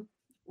the norm.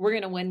 We're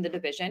going to win the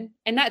division.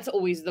 And that's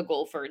always the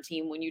goal for a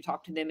team when you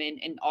talk to them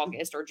in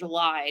August or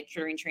July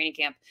during training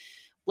camp.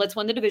 Let's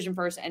win the division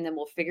first, and then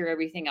we'll figure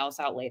everything else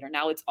out later.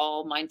 Now it's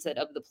all mindset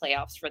of the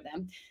playoffs for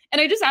them. And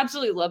I just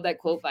absolutely love that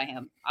quote by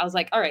him. I was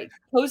like, all right,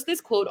 post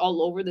this quote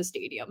all over the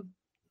stadium.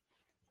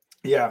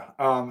 Yeah.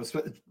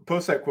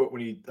 Post that quote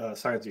when he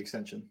signs the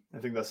extension. I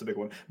think that's the big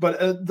one.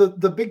 But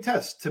the big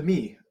test to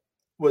me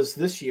was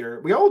this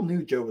year. We all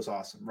knew Joe was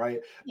awesome,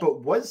 right? Yeah.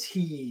 But was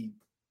he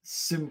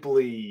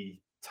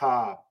simply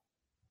top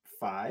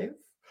 5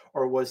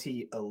 or was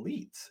he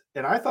elite?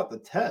 And I thought the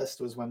test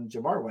was when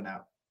Jamar went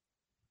out.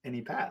 And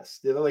he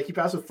passed. Like, he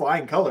passed with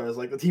flying colors.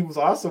 Like, the team was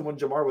awesome when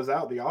Jamar was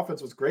out. The offense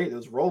was great. It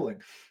was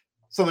rolling.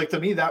 So, like, to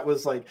me, that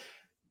was like,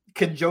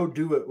 can Joe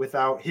do it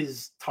without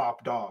his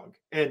top dog?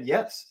 And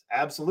yes,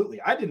 absolutely.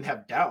 I didn't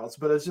have doubts,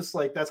 but it's just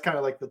like, that's kind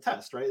of like the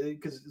test, right?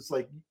 Because it's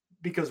like,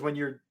 because when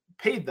you're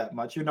paid that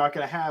much, you're not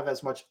going to have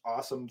as much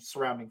awesome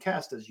surrounding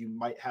cast as you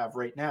might have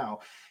right now.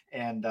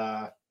 And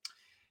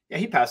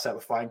he passed that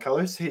with flying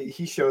colors.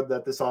 He showed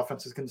that this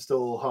offense can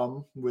still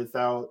hum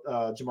without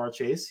Jamar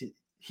Chase.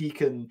 He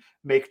can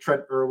make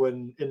Trent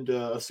Irwin into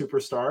a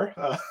superstar,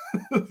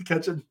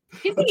 catching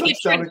a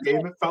touchdown a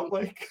game, it felt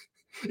like.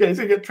 Yeah, he's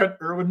going to get Trent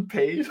Irwin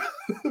paid.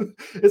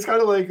 It's kind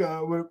of like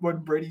when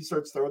Brady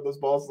starts throwing those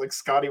balls like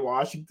Scotty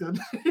Washington.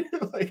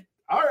 Like,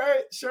 all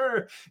right,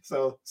 sure.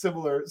 So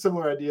similar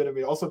idea to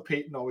me. Also,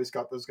 Peyton always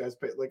got those guys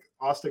paid, like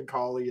Austin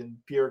Collie and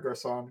Pierre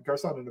Garçon.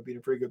 Garçon ended up being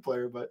a pretty good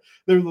player, but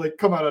they're like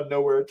come out of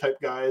nowhere type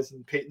guys,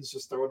 and Peyton's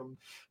just throwing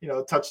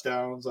them,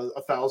 touchdowns,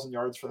 1,000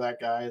 yards for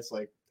that guy. It's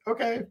like,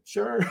 okay,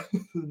 sure.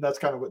 And that's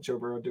kind of what Joe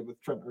Burrow did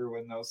with Trent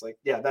Irwin. I was like,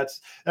 yeah, that's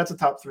a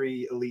top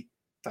 3 elite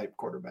type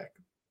quarterback.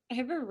 I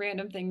have a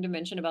random thing to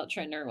mention about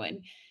Trent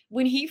Irwin.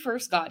 When he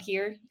first got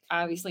here,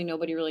 obviously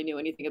nobody really knew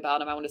anything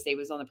about him. I want to say he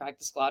was on the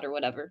practice squad or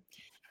whatever.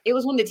 It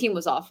was when the team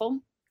was awful.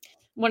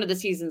 One of the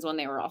seasons when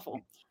they were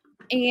awful.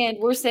 And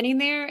we're sitting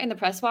there in the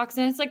press box,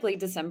 and it's like late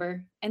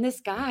December, and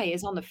this guy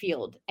is on the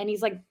field, and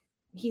he's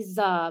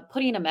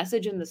putting a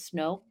message in the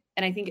snow.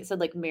 And I think it said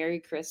like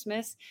Merry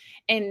Christmas.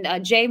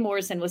 And Jay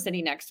Morrison was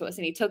sitting next to us,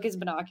 and he took his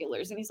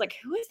binoculars and he's like,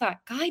 who is that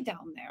guy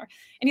down there?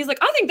 And he's like,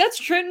 I think that's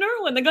Trent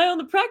Irwin, the guy on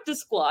the practice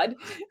squad.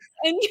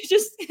 And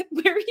just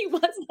where he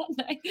was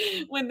that night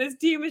when this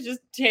team is just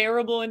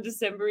terrible in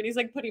December. And he's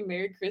like putting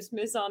Merry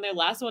Christmas on their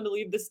last one to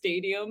leave the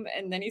stadium.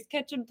 And then he's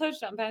catching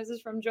touchdown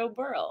passes from Joe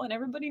Burrow, and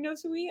everybody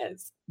knows who he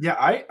is. Yeah,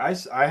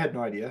 I had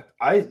no idea.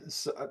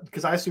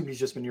 Because I assumed he's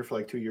just been here for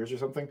like 2 years or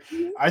something.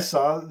 Mm-hmm. I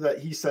saw that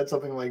he said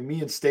something like,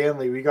 me and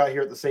Stanley, we got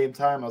here at the same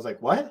time. I was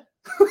like, what?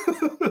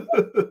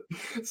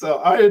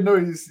 So I didn't know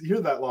he's here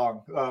that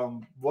long.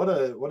 What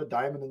a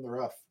diamond in the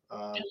rough.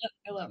 I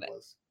love it.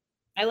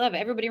 I love it.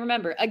 Everybody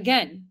remember,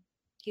 again,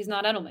 he's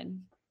not Edelman.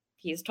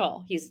 He is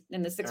tall. He's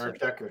in the 6 Eric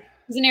Decker.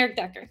 He's an Eric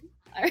Decker.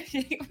 All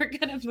right, we're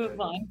going to move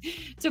on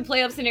to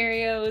playoff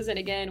scenarios. And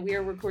again, we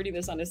are recording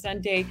this on a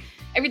Sunday.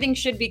 Everything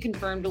should be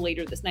confirmed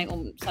later this night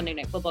when Sunday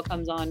Night Football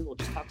comes on. We'll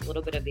just talk a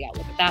little bit of the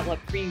outlook of that. We'll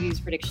have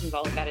previews, predictions,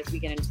 all of that as we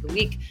get into the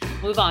week.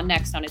 Move on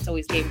next on It's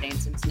Always Game Day in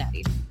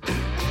Cincinnati.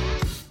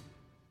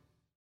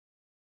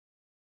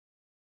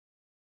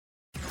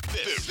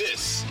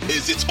 This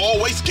is It's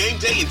Always Game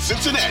Day in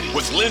Cincinnati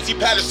with Lindsey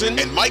Patterson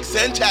and Mike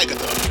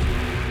Santagata.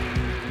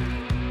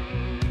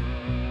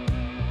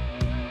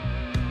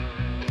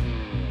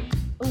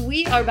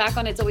 We are back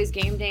on It's Always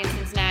Game Day in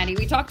Cincinnati.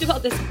 We talked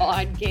about this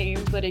odd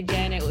game, but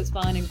again, it was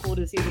fun and cool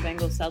to see the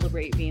Bengals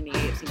celebrate being the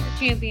AFC North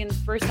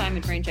champions. First time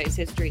in franchise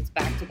history. It's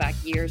back-to-back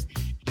years.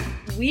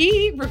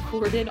 We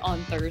recorded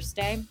on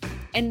Thursday,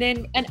 and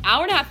then an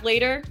hour and a half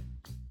later,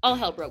 all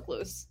hell broke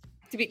loose.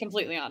 to be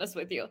completely honest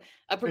with you. A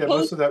Yeah, proposal.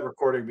 most of that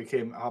recording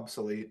became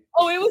obsolete.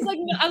 Oh, it was like,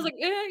 I was like,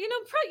 you know,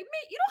 probably,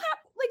 you don't have,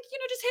 like, you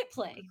know, just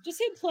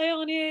hit play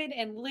on it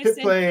and Hit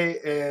listen. play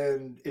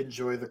and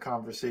enjoy the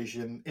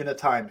conversation in a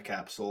time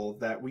capsule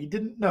that we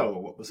didn't know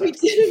what was We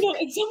happening. didn't know.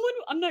 If someone,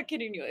 I'm not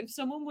kidding you, if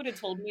someone would have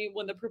told me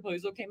when the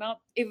proposal came out,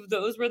 if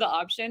those were the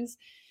options,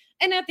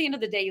 and at the end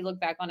of the day, you look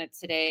back on it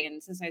today,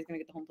 and Cincinnati's going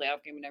to get the home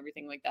playoff game and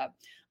everything like that,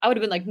 I would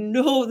have been like,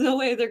 no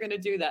way they're going to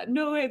do that.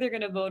 No way they're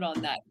going to vote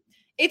on that.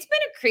 It's been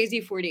a crazy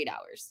 48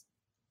 hours.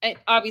 And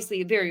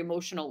obviously, a very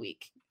emotional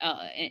week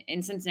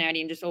in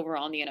Cincinnati and just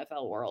overall in the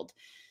NFL world.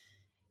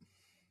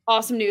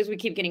 Awesome news. We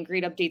keep getting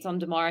great updates on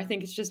DeMar. I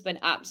think it's just been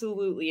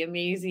absolutely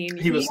amazing.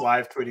 He was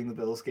live tweeting the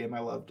Bills game. I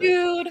loved it.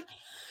 Dude,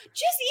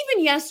 just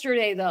even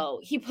yesterday, though,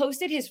 he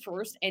posted his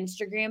first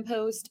Instagram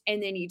post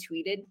and then he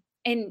tweeted.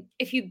 And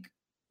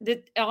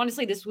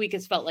honestly, this week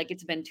has felt like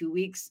it's been 2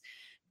 weeks.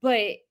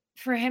 But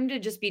for him to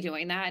just be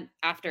doing that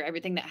after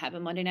everything that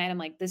happened Monday night, I'm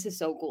like, this is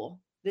so cool.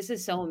 This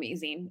is so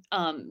amazing.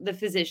 The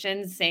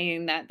physicians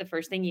saying that the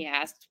first thing he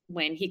asked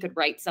when he could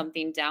write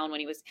something down when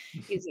he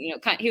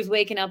was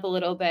waking up a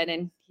little bit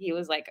and he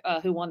was like,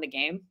 who won the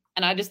game?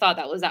 And I just thought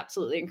that was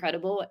absolutely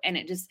incredible. And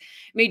it just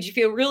made you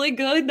feel really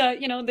good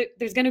that, you know,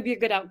 there's going to be a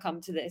good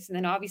outcome to this. And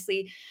then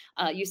obviously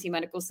UC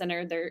Medical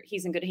Center,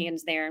 he's in good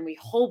hands there. And we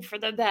hope for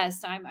the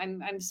best.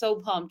 I'm so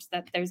pumped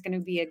that there's going to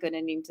be a good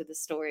ending to the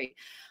story.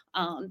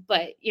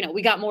 But, you know,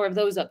 we got more of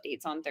those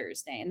updates on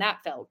Thursday and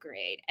that felt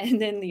great. And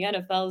then the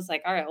NFL is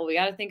like, all right, well, we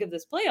got to think of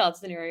this playoff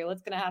scenario.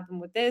 What's going to happen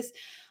with this?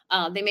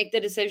 They make the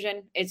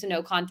decision. It's a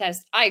no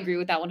contest. I agree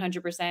with that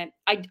 100%.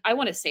 I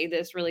want to say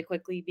this really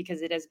quickly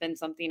because it has been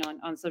something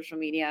on social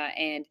media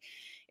and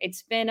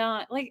it's been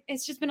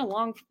it's just been a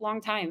long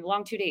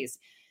 2 days.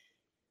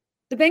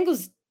 The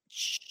Bengals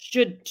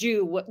should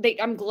do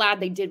I'm glad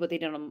they did what they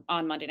did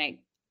on Monday night.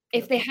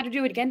 If they had to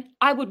do it again,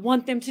 I would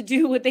want them to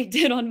do what they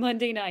did on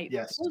Monday night.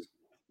 Yes.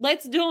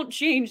 Let's don't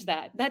change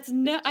that. That's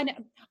not.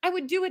 I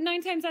would do it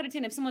 9 times out of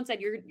 10 if someone said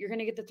you're going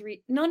to get the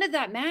 3. None of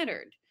that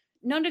mattered.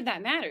 None of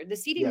that mattered. The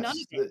seating, yes, none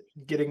of it.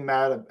 Getting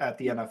mad at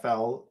the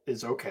NFL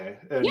is okay.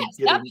 And yes,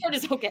 that part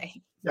is okay.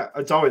 Yeah,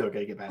 it's always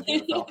okay to get mad at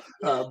the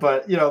NFL.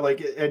 But, you know,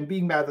 like, and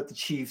being mad that the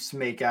Chiefs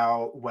make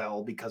out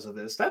well because of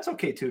this, that's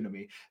okay too to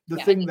me. The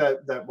thing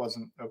that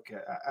wasn't okay,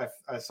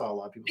 I saw a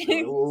lot of people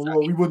say,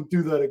 well, we wouldn't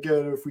do that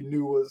again if we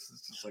knew was.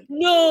 It's just like,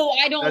 no,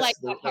 I don't like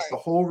that part. That's the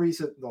whole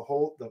reason,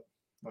 look,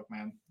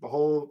 man, the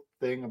whole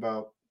thing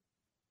about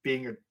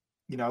being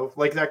you know,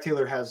 like Zach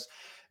Taylor has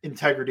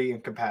integrity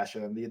and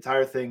compassion. The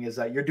entire thing is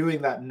that you're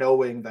doing that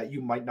knowing that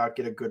you might not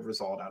get a good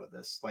result out of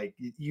this. Like,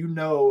 you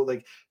know,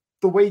 like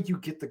the way you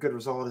get the good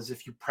result is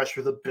if you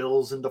pressure the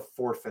Bills into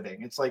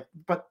forfeiting. It's like,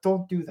 but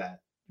don't do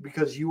that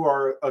because you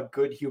are a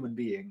good human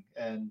being.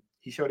 And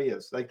he showed he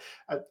is. Like,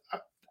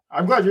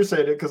 I'm glad you're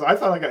saying it because I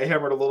thought I got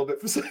hammered a little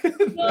bit for saying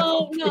it.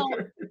 No.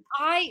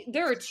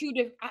 There are two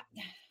different.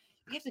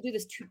 We have to do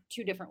this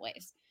two different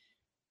ways.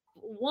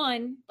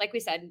 One, like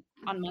we said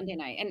on Monday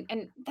night,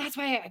 and that's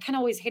why I kind of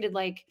always hated,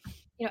 like,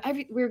 you know,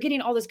 we were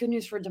getting all this good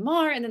news for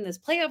DeMar, and then this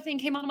playoff thing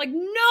came on. I'm like,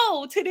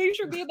 no, today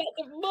should be about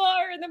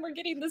DeMar, and then we're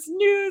getting this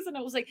news, and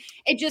I was like,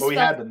 it just. We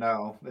had to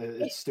know.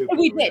 It's stupid.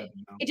 We did.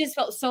 It just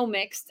felt so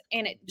mixed,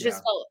 and it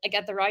just felt like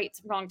at the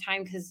wrong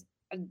time because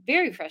I'm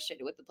very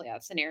frustrated with the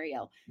playoff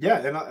scenario.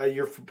 Yeah, and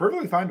you're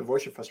perfectly fine to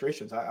voice your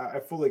frustrations.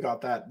 I fully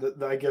got that.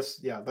 I guess,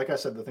 yeah, like I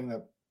said, the thing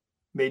that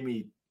made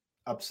me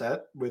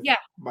upset with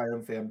my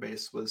own fan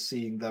base was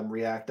seeing them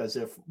react as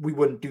if we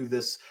wouldn't do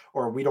this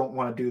or we don't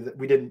want to do that.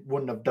 We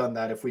wouldn't have done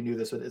that if we knew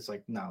this. It's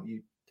like, no,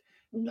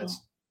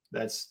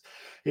 that's,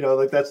 you know,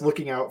 like that's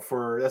looking out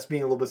for, that's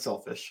being a little bit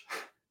selfish.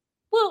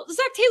 Well,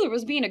 Zach Taylor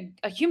was being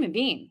a human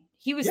being.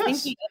 He was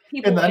thinking of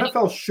people. And the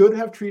NFL should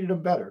have treated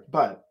him better,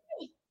 but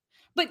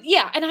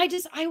yeah. And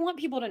I want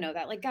people to know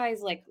that, like,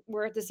 guys, like,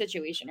 we're at the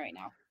situation right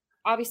now.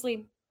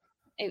 Obviously,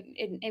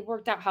 it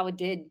worked out how it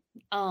did.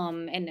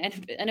 And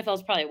NFL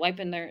is probably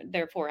wiping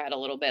their forehead a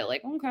little bit,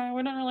 like, okay,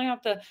 we don't really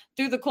have to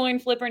do the coin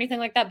flip or anything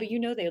like that. But you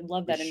know, they'd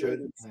love that.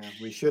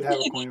 We should have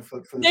a coin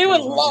flip for this. They would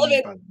love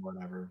it.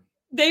 Whatever.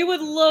 They would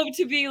love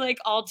to be like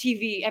all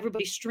TV,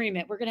 everybody stream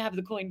it. We're gonna have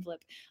the coin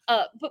flip.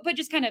 But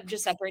just kind of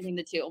separating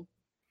the two.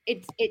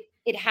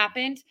 It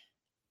happened.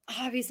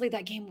 Obviously,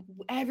 that game,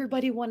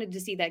 everybody wanted to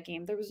see that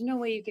game. There was no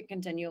way you could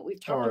continue it. We've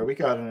talked. All right, we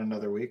got in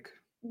another week.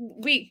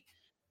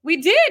 We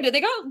did.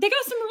 They got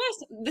some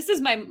rest. This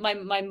is my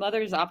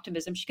mother's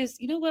optimism. She goes,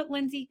 you know what,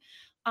 Lindsay?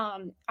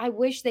 I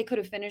wish they could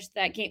have finished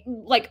that game.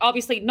 Like,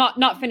 obviously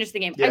not finished the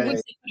game. I wish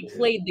they could have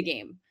played the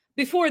game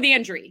before the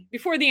injury.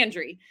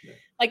 Yeah.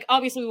 Like,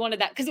 obviously we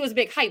wanted that because it was a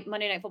big hype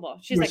Monday Night Football.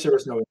 She's like,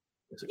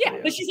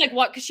 but she's like,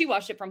 what? Because she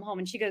watched it from home,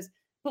 and she goes,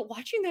 but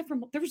watching that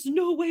from, there was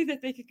no way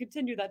that they could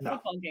continue that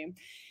football game.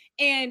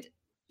 And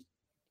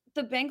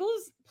the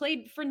Bengals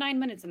played for 9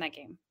 minutes in that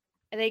game,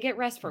 and they get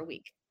rest for a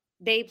week.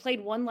 They played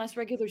one less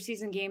regular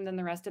season game than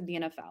the rest of the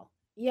NFL.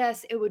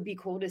 yes, it would be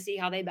cool to see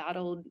how they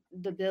battled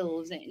the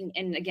Bills.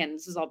 And again,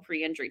 this is all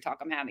pre-injury talk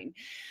I'm having,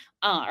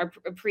 or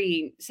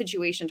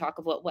pre-situation talk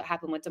of what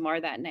happened with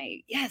DeMar that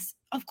night. Yes,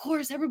 of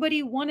course,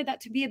 everybody wanted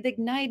that to be a big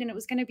night and it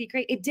was going to be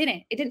great. It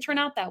didn't. It didn't turn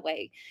out that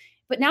way.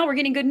 But now we're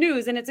getting good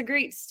news and it's a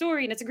great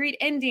story and it's a great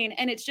ending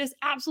and it's just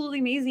absolutely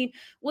amazing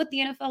what the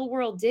NFL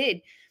world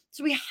did.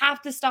 So we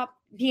have to stop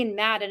being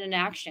mad at an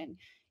action.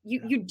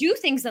 You do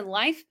things in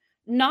life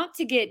not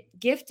to get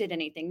gifted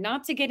anything,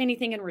 not to get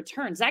anything in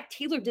return. Zach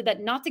Taylor did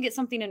that not to get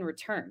something in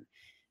return.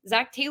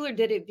 Zach Taylor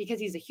did it because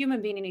he's a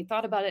human being and he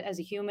thought about it as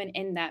a human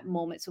in that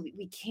moment. So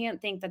we can't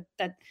think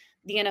that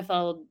the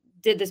NFL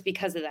did this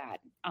because of that.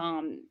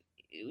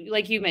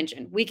 Like you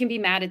mentioned, we can be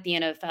mad at the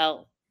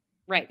NFL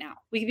right now.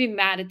 We can be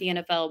mad at the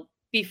NFL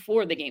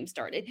before the game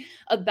started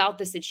about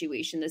the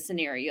situation, the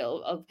scenario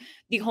of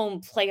the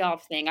home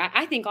playoff thing.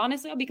 I think,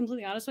 honestly, I'll be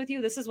completely honest with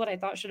you. This is what I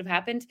thought should have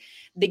happened.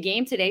 The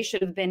game today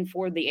should have been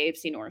for the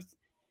AFC North.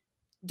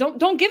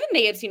 Don't give them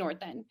the AFC North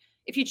then.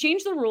 If you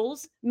change the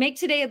rules, make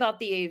today about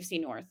the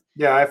AFC North.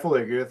 Yeah, I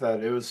fully agree with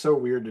that. It was so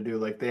weird to do.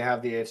 Like, they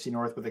have the AFC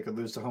North, but they could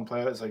lose the home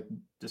playoff. It's like,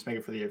 just make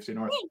it for the AFC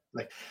North.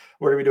 Like,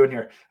 what are we doing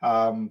here?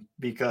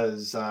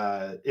 Because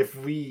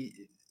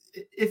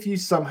if you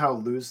somehow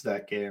lose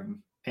that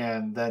game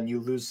and then you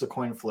lose the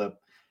coin flip,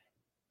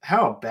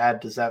 how bad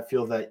does that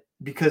feel?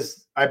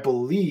 Because I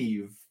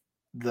believe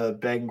the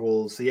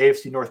Bengals, the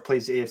AFC North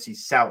plays the AFC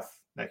South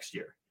next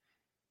year.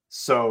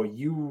 So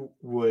you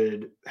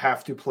would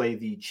have to play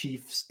the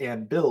Chiefs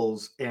and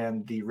Bills,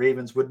 and the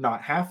Ravens would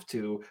not have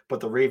to, but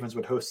the Ravens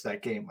would host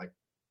that game. Like,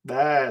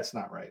 that's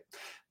not right.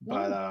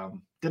 But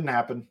didn't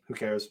happen. Who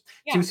cares?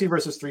 Yeah. 2 seed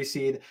versus 3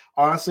 seed.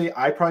 Honestly,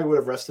 I probably would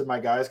have rested my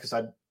guys because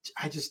I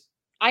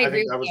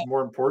think that was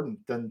more important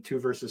than 2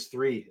 versus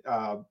 3.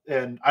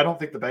 And I don't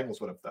think the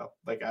Bengals would have, though.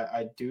 Like,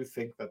 I do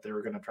think that they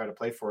were going to try to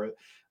play for it.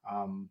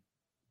 I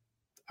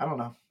don't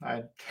know.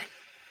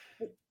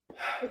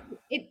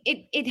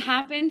 It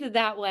happened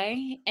that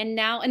way. And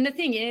the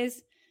thing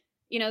is,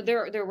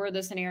 there were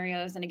the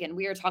scenarios. And again,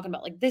 we are talking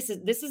about, like, this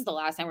is the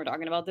last time we're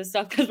talking about this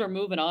stuff because we're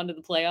moving on to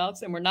the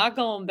playoffs and we're not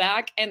going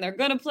back, and they're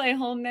going to play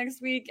home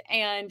next week.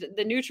 And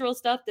the neutral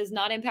stuff does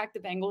not impact the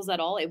Bengals at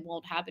all. It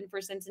won't happen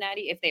for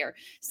Cincinnati. If they are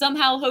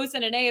somehow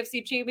hosting an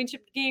AFC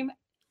championship game,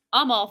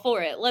 I'm all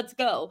for it. Let's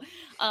go.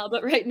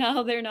 But right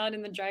now, they're not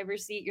in the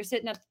driver's seat. You're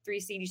sitting at the 3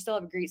 seed. You still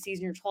have a great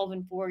season. You're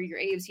 12-4. You're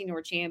AFC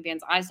North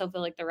champions. I still feel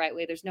like the right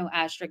way. There's no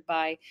asterisk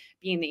by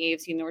being the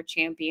AFC North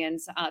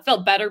champions.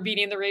 Felt better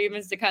beating the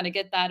Ravens to kind of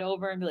get that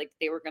over and be like,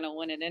 they were going to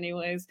win it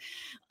anyways.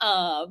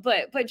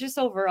 But just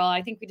overall,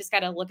 I think we just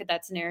got to look at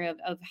that scenario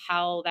of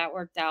how that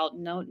worked out.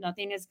 No,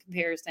 nothing is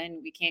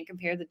comparison. We can't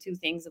compare the two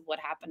things of what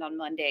happened on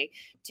Monday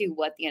to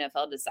what the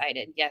NFL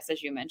decided. Yes,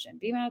 as you mentioned,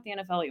 be mad at the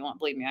NFL. You won't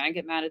believe me. I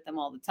get mad at them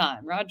all the time.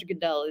 Roger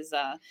Goodell is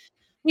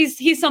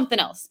he's something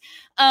else.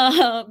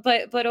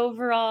 But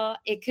overall,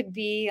 it could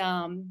be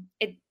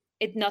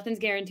it nothing's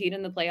guaranteed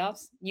in the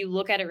playoffs. You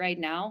look at it right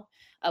now.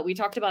 We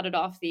talked about it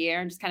off the air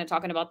and just kind of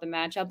talking about the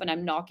matchup, and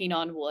I'm knocking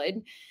on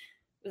wood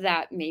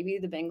that maybe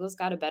the Bengals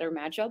got a better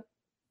matchup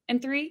in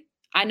 3.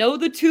 I know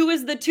the 2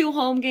 is the 2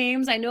 home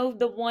games. I know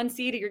the 1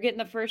 seed you're getting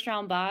the first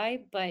round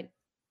bye, but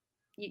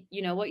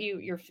you know what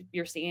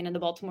you're seeing in the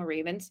Baltimore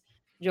Ravens.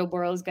 Joe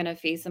Burrow is going to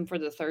face him for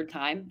the 3rd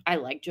time. I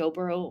like Joe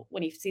Burrow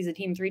when he sees a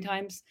team 3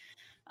 times.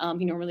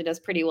 He normally does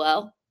pretty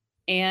well.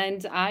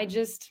 And I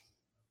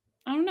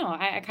don't know.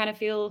 I kind of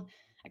feel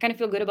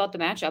good about the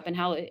matchup and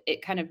how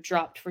it kind of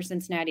dropped for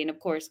Cincinnati. And of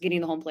course,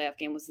 getting the home playoff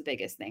game was the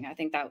biggest thing. I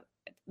think that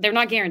they're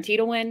not guaranteed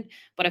to win,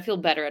 but I feel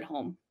better at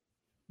home.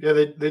 Yeah,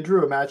 they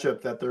drew a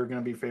matchup that they're going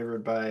to be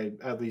favored by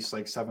at least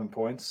like 7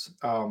 points.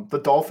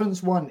 The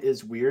Dolphins one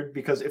is weird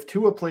because if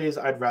Tua plays,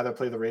 I'd rather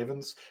play the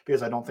Ravens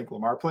because I don't think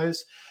Lamar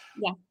plays.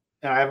 Yeah.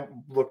 And I haven't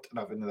looked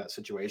enough into that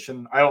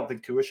situation. I don't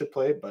think Tua should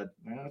play, but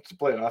it's the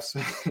playoffs.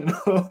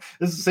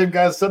 This is the same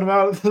guy that sent him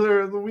out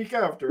there the week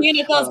after. The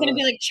NFL is going to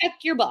be like, check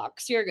your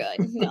box, you're good.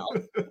 No.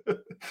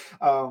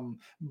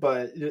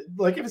 But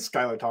like if it's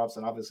Skylar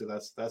Thompson, obviously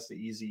that's the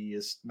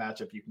easiest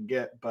matchup you can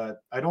get.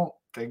 But I don't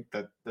think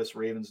that this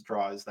Ravens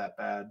draw is that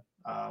bad.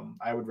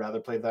 I would rather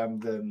play them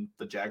than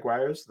the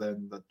Jaguars,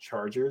 than the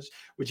Chargers.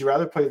 Would you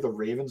rather play the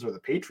Ravens or the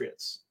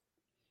Patriots?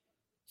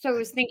 So I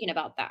was thinking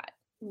about that.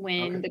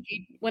 When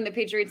the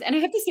Patriots, and I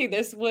have to say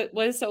this, what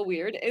was so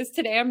weird is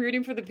today I'm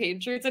rooting for the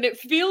Patriots and it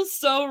feels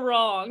so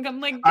wrong.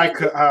 I'm like,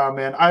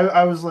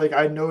 I was like,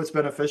 I know it's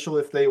beneficial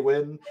if they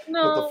win,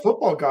 but the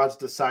football gods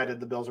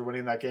decided the Bills are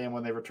winning that game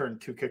when they returned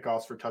 2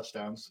 kickoffs for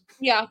touchdowns.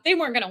 Yeah, they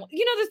weren't gonna.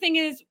 The thing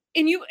is,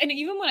 and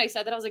even when I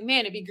said that, I was like, man,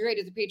 it'd be great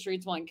if the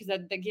Patriots won because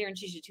that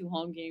guarantees you 2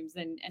 home games.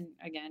 And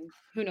again,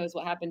 who knows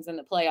what happens in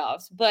the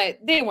playoffs? But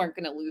they weren't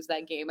going to lose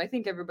that game. I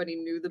think everybody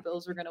knew the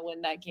Bills were going to win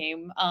that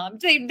game.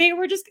 They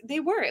were.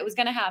 It was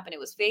going to happen. It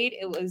was fate.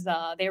 It was.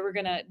 They were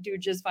going to do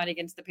just fine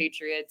against the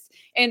Patriots,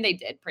 and they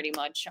did pretty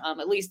much.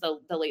 At least the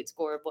late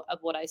score of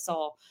what I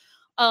saw.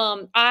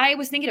 I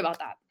was thinking about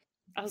that.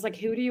 I was like,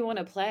 who do you want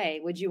to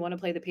play? Would you want to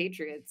play the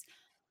Patriots?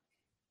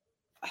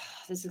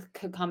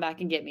 could come back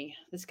and get me.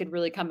 This could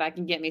really come back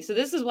and get me. So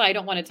this is why I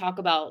don't want to talk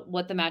about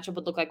what the matchup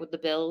would look like with the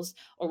Bills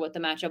or what the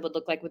matchup would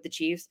look like with the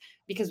Chiefs,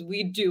 because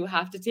we do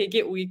have to take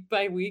it week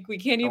by week. We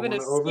can't Don't even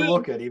want to assume.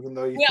 overlook it, even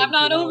though you Yeah, I'm think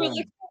you're not gonna overlooking.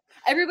 win.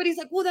 Everybody's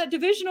like, well, that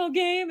divisional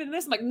game and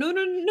this. I'm like, no,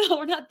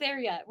 we're not there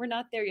yet. We're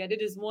not there yet.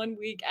 It is 1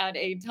 week at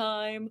a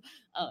time.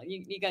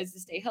 You guys to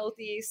stay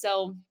healthy.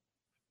 So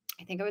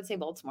I think I would say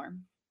Baltimore.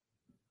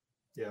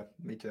 Yeah,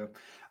 me too.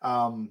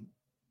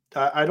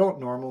 I don't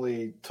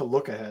normally, to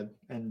look ahead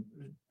and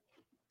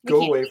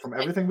go away from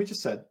everything we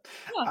just said.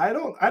 Yeah. I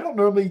don't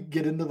normally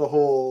get into the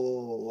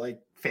whole like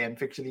fan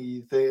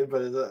fiction-y thing,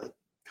 but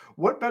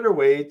what better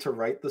way to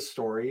write the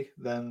story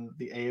than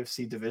the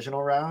AFC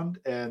divisional round,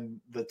 and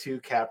the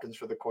two captains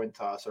for the coin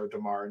toss are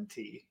DeMar and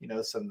T.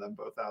 Send them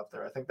both out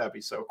there. I think that'd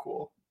be so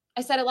cool.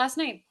 I said it last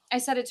night. I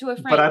said it to a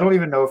friend. But I don't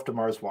even know if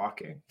DeMar's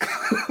walking.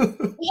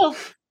 Well,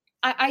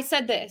 I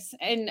said this,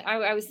 and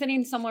I was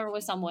sitting somewhere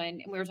with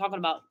someone, and we were talking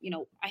about,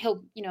 I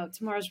hope,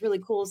 tomorrow's really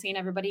cool seeing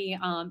everybody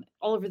all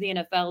over the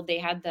NFL. They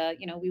had the,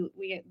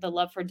 we the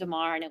love for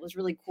DeMar, and it was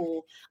really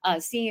cool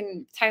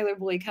seeing Tyler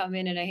Boyd come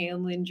in a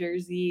Hamlin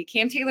jersey.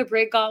 Cam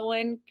Taylor-Britt got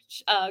one.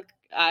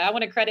 I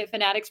want to credit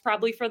Fanatics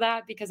probably for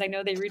that, because I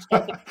know they reached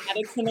out to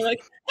Fanatics and they're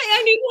like, hey,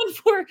 I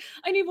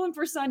need one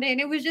for Sunday.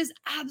 And it was just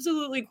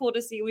absolutely cool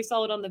to see. We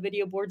saw it on the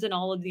video boards and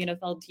all of the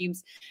NFL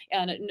teams,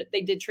 and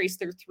they did trace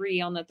their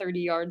 3 on the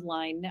 30-yard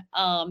line.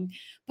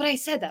 But I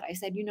said,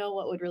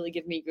 what would really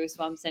give me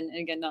goosebumps? And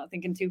again, not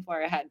thinking too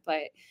far ahead,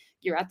 but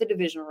you're at the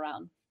divisional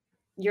round.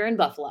 You're in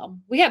Buffalo.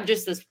 We have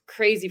just this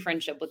crazy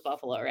friendship with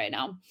Buffalo right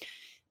now.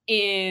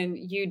 And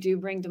you do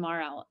bring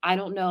DeMar out. I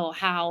don't know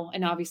how.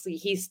 And obviously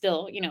he's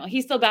still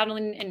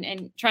battling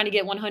and trying to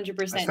get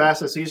 100%. As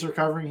fast as he's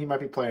recovering, he might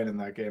be playing in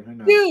that game. Who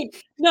knows? Dude,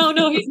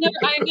 no, he's never.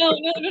 I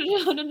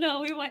know,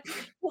 no. We went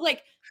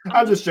like.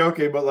 I'm just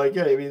joking, but like,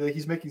 yeah, I mean, like,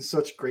 he's making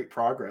such great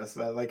progress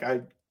that like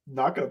I'm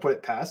not going to put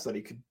it past that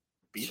he could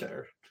be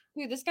there.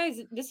 Dude,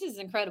 this is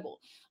incredible.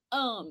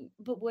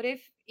 But what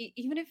if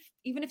even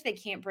if they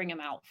can't bring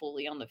him out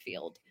fully on the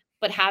field,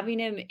 but having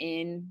him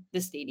in the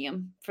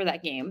stadium for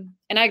that game?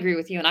 And I agree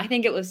with you. And I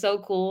think it was so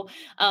cool.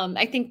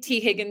 I think T.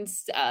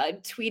 Higgins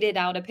tweeted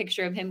out a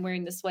picture of him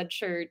wearing the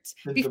sweatshirt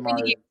before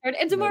the game started,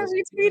 and DeMar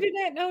retweeted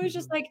it. And I was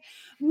just like,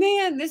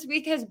 man, this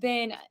week has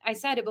been, I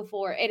said it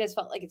before, it has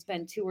felt like it's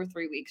been 2 or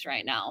 3 weeks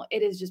right now.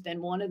 It has just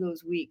been one of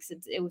those weeks.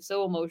 It was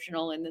so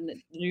emotional. And then the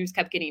news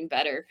kept getting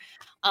better.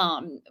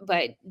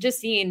 But just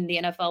seeing the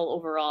NFL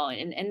overall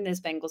and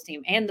this Bengals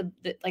team, and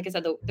the like I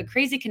said, the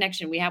crazy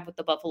connection we have with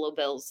the Buffalo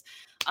Bills,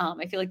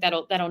 I feel like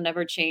that'll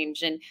never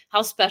change. And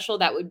how special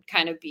that would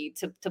kind of be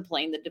to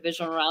play in the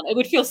divisional round. It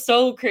would feel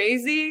so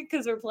crazy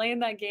because we're playing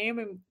that game,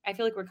 and I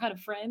feel like we're kind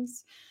of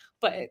friends,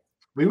 but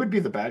we would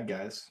be the bad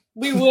guys.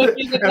 We would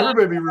be the bad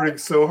Everybody be rooting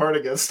so hard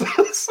against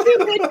us.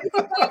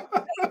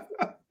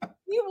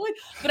 You would.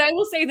 But I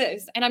will say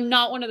this, and I'm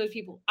not one of those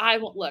people. I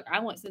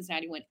want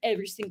Cincinnati to win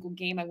every single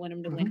game. I want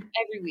them to win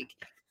every week.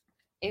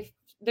 If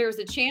there's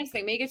a chance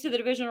they make it to the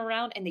divisional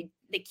round and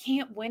they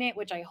can't win it,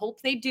 which I hope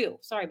they do.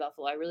 Sorry,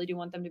 Buffalo. I really do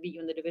want them to beat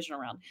you in the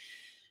divisional round.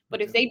 But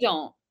if they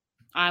don't,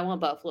 I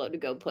want Buffalo to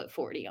go put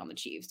 40 on the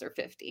Chiefs or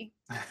 50.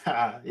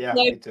 Yeah,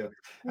 me too.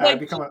 I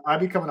become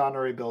an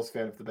honorary Bills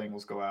fan if the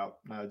Bengals go out.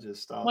 I'll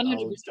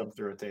jump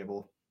through a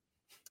table.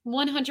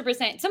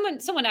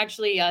 100%. Someone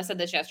actually said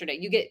this yesterday.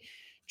 You get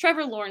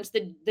Trevor Lawrence,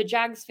 the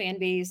Jags fan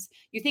base.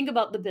 You think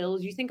about the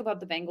Bills. You think about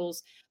the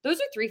Bengals. Those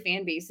are 3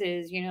 fan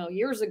bases.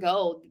 Years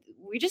ago,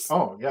 we just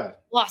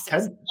lost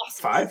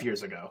 5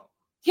 years ago.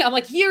 Yeah, I'm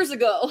like years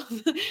ago.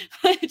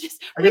 I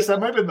guess that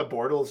might have been the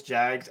Bortles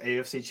Jags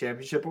AFC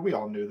Championship, but we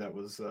all knew that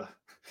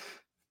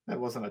that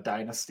wasn't a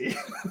dynasty.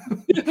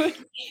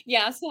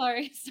 Yeah,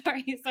 sorry,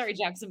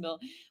 Jacksonville.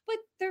 But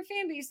their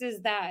fan bases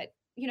that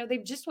they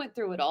just went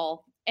through it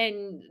all,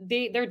 and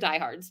they're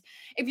diehards.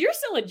 If you're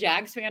still a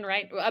Jags fan,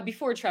 right,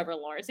 before Trevor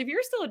Lawrence, if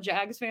you're still a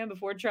Jags fan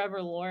before Trevor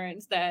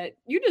Lawrence, that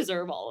you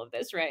deserve all of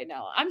this right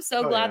now. I'm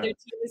so glad their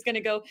team is going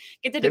to go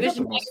get the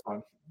division.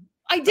 Fun.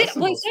 I did. That's the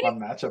most fun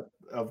matchup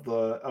of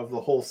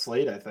the whole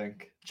slate, I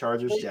think.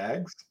 Chargers,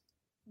 Jags.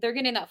 They're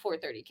getting that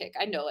 4:30 kick.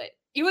 I know it.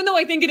 Even though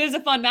I think it is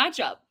a fun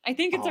matchup. I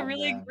think it's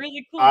really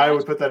cool I matchup.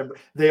 would put that in.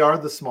 They are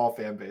the small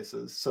fan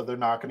bases, so they're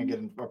not going to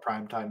get a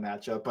primetime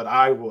matchup. But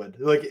I would.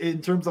 Like,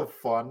 in terms of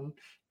fun,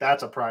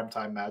 that's a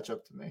primetime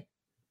matchup to me.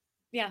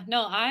 Yeah,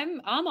 no,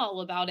 I'm all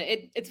about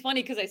it. It's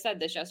funny because I said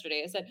this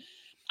yesterday. I said,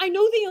 I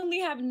know they only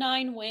have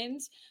 9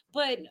 wins,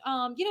 but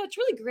it's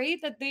really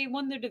great that they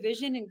won their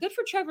division, and good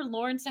for Trevor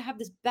Lawrence to have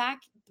this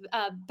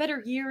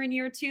better year in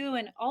year 2,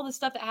 and all the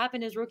stuff that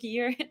happened his rookie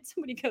year. And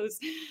somebody goes,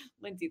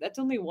 Lindsay, that's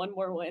only one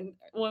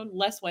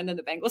less win than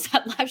the Bengals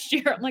had last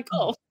year. I'm like,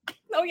 oh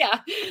yeah,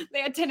 they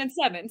had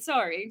 10-7.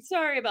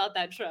 Sorry about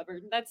that,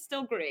 Trevor. That's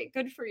still great.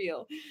 Good for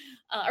you.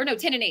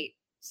 10-8.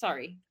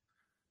 Sorry.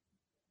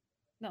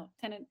 No,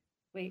 10 and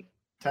wait.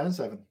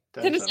 10-7.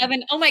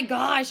 10-7. Oh my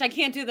gosh, I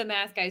can't do the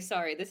math, guys.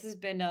 Sorry, this has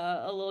been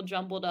a little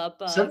jumbled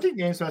up. 17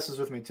 games messes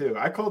with me too.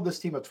 I called this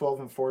team a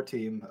 12-4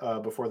 team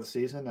before the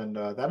season, and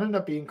that ended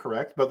up being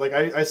correct. But like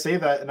I say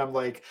that, and I'm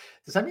like,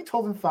 does that mean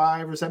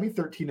 12-5 or does that mean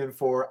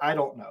 13-4? I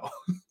don't know.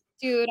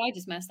 Dude, I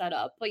just messed that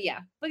up. But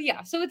yeah.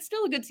 So it's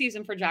still a good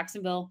season for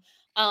Jacksonville.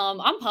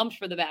 I'm pumped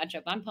for the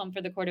matchup. I'm pumped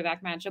for the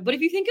quarterback matchup. But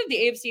if you think of the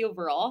AFC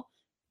overall,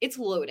 it's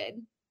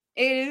loaded.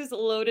 It is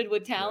loaded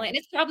with talent. And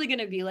it's probably going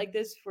to be like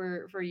this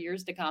for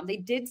years to come. They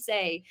did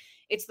say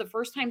it's the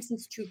first time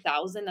since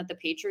 2000 that the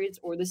Patriots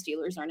or the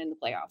Steelers aren't in the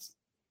playoffs.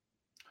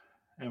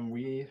 And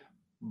we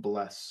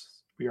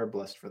are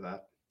blessed for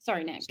that.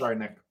 Sorry, Nick.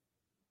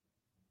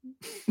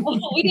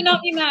 We did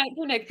not mean that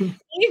for Nick.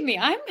 Believe me,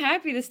 I'm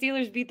happy the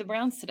Steelers beat the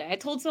Browns today. I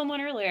told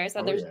someone earlier, I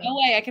said, there's no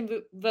way I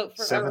can vote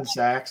for 7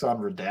 sacks on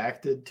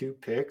redacted, 2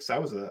 picks. I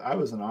was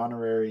an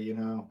honorary,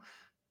 you'll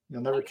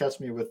never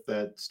catch me with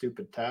that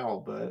stupid towel,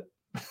 but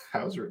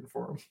I was rooting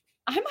for him.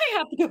 I might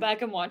have to go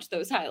back and watch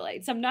those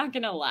highlights. I'm not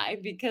going to lie,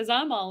 because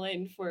I'm all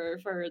in for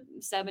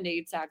 7 to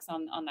 8 sacks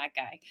on that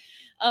guy.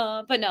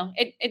 But no,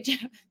 it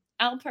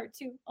Al part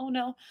 2. Oh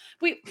no.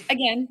 Wait,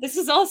 again, this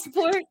is all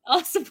support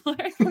for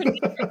Pittsburgh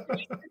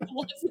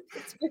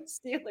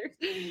Steelers.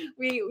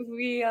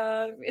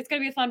 It's going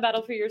to be a fun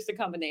battle for years to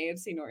come in the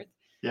AFC North.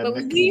 Yeah, but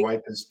Nick can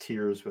wipe his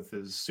tears with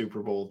his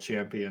Super Bowl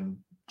champion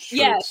shirts.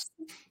 Yes.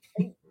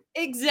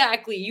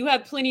 Exactly. You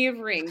have plenty of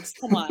rings.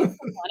 Come on.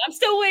 I'm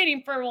still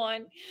waiting for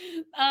one.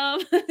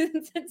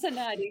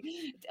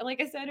 Cincinnati.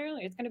 Like I said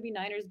earlier, it's going to be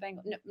Niners,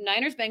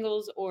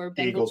 Bengals, or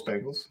Bengals.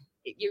 Bengals.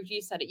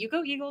 You said it. You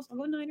go Eagles. I'll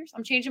go Niners.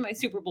 I'm changing my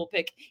Super Bowl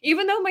pick.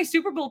 Even though my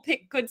Super Bowl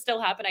pick could still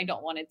happen, I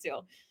don't want it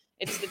to.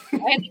 I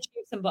had the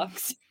Chiefs and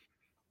Bucks.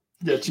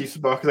 Yeah, Chiefs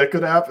and Bucks. That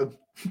could happen.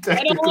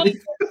 I don't want it.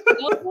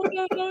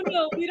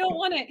 No. We don't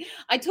want it.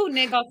 I told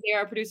Nick off the air,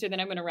 our producer, that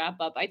I'm going to wrap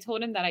up. I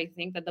told him that I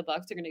think that the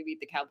Bucks are going to beat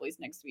the Cowboys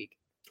next week.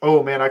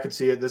 Oh man, I could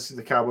see it.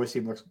 The Cowboys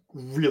team looks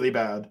really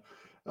bad.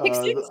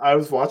 I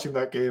was watching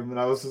that game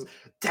and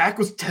Dak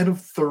was 10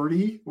 of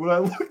 30. When I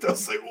looked, I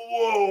was like,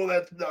 whoa,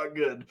 that's not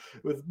good.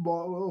 That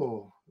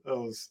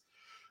was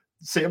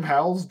Sam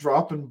Howell's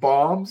dropping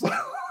bombs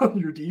on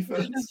your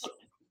defense.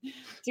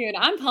 Dude,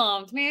 I'm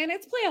pumped, man.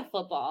 It's playoff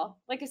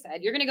football. Like I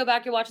said, you're going to go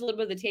back and watch a little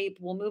bit of the tape.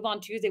 We'll move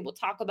on Tuesday. We'll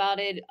talk about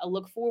it. A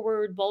look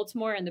forward,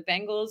 Baltimore and the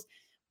Bengals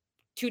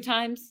 2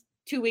 times,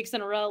 2 weeks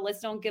in a row. Let's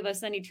don't give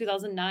us any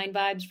 2009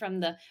 vibes from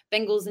the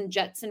Bengals and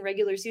Jets in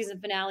regular season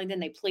finale. Then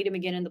they played them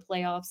again in the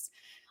playoffs.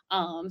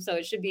 So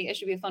it should be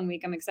a fun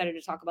week. I'm excited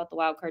to talk about the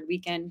wild card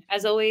weekend.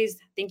 As always,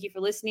 thank you for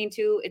listening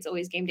to It's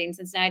Always Game Day in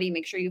Cincinnati.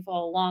 Make sure you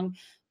follow along.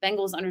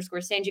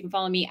 Bengals_Sands. You can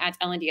follow me at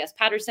LNDS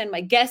Patterson.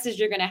 My guess is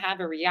you're going to have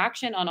a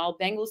reaction on all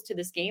Bengals to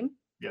this game.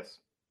 Yes.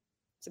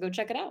 So go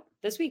check it out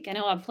this week. And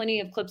I'll have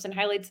plenty of clips and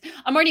highlights.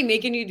 I'm already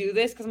making you do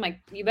this because I'm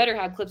like, you better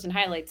have clips and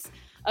highlights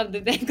of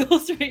the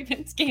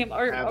Bengals-Ravens game.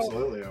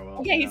 Absolutely, I will.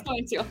 Okay, he's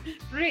going to.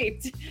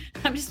 Great.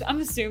 I'm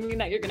assuming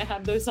that you're going to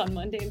have those on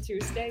Monday and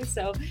Tuesday.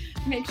 So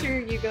make sure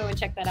you go and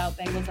check that out,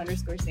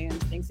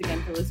 Bengals_Sands. Thanks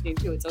again for listening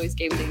to It's Always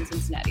Game Day in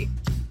Cincinnati.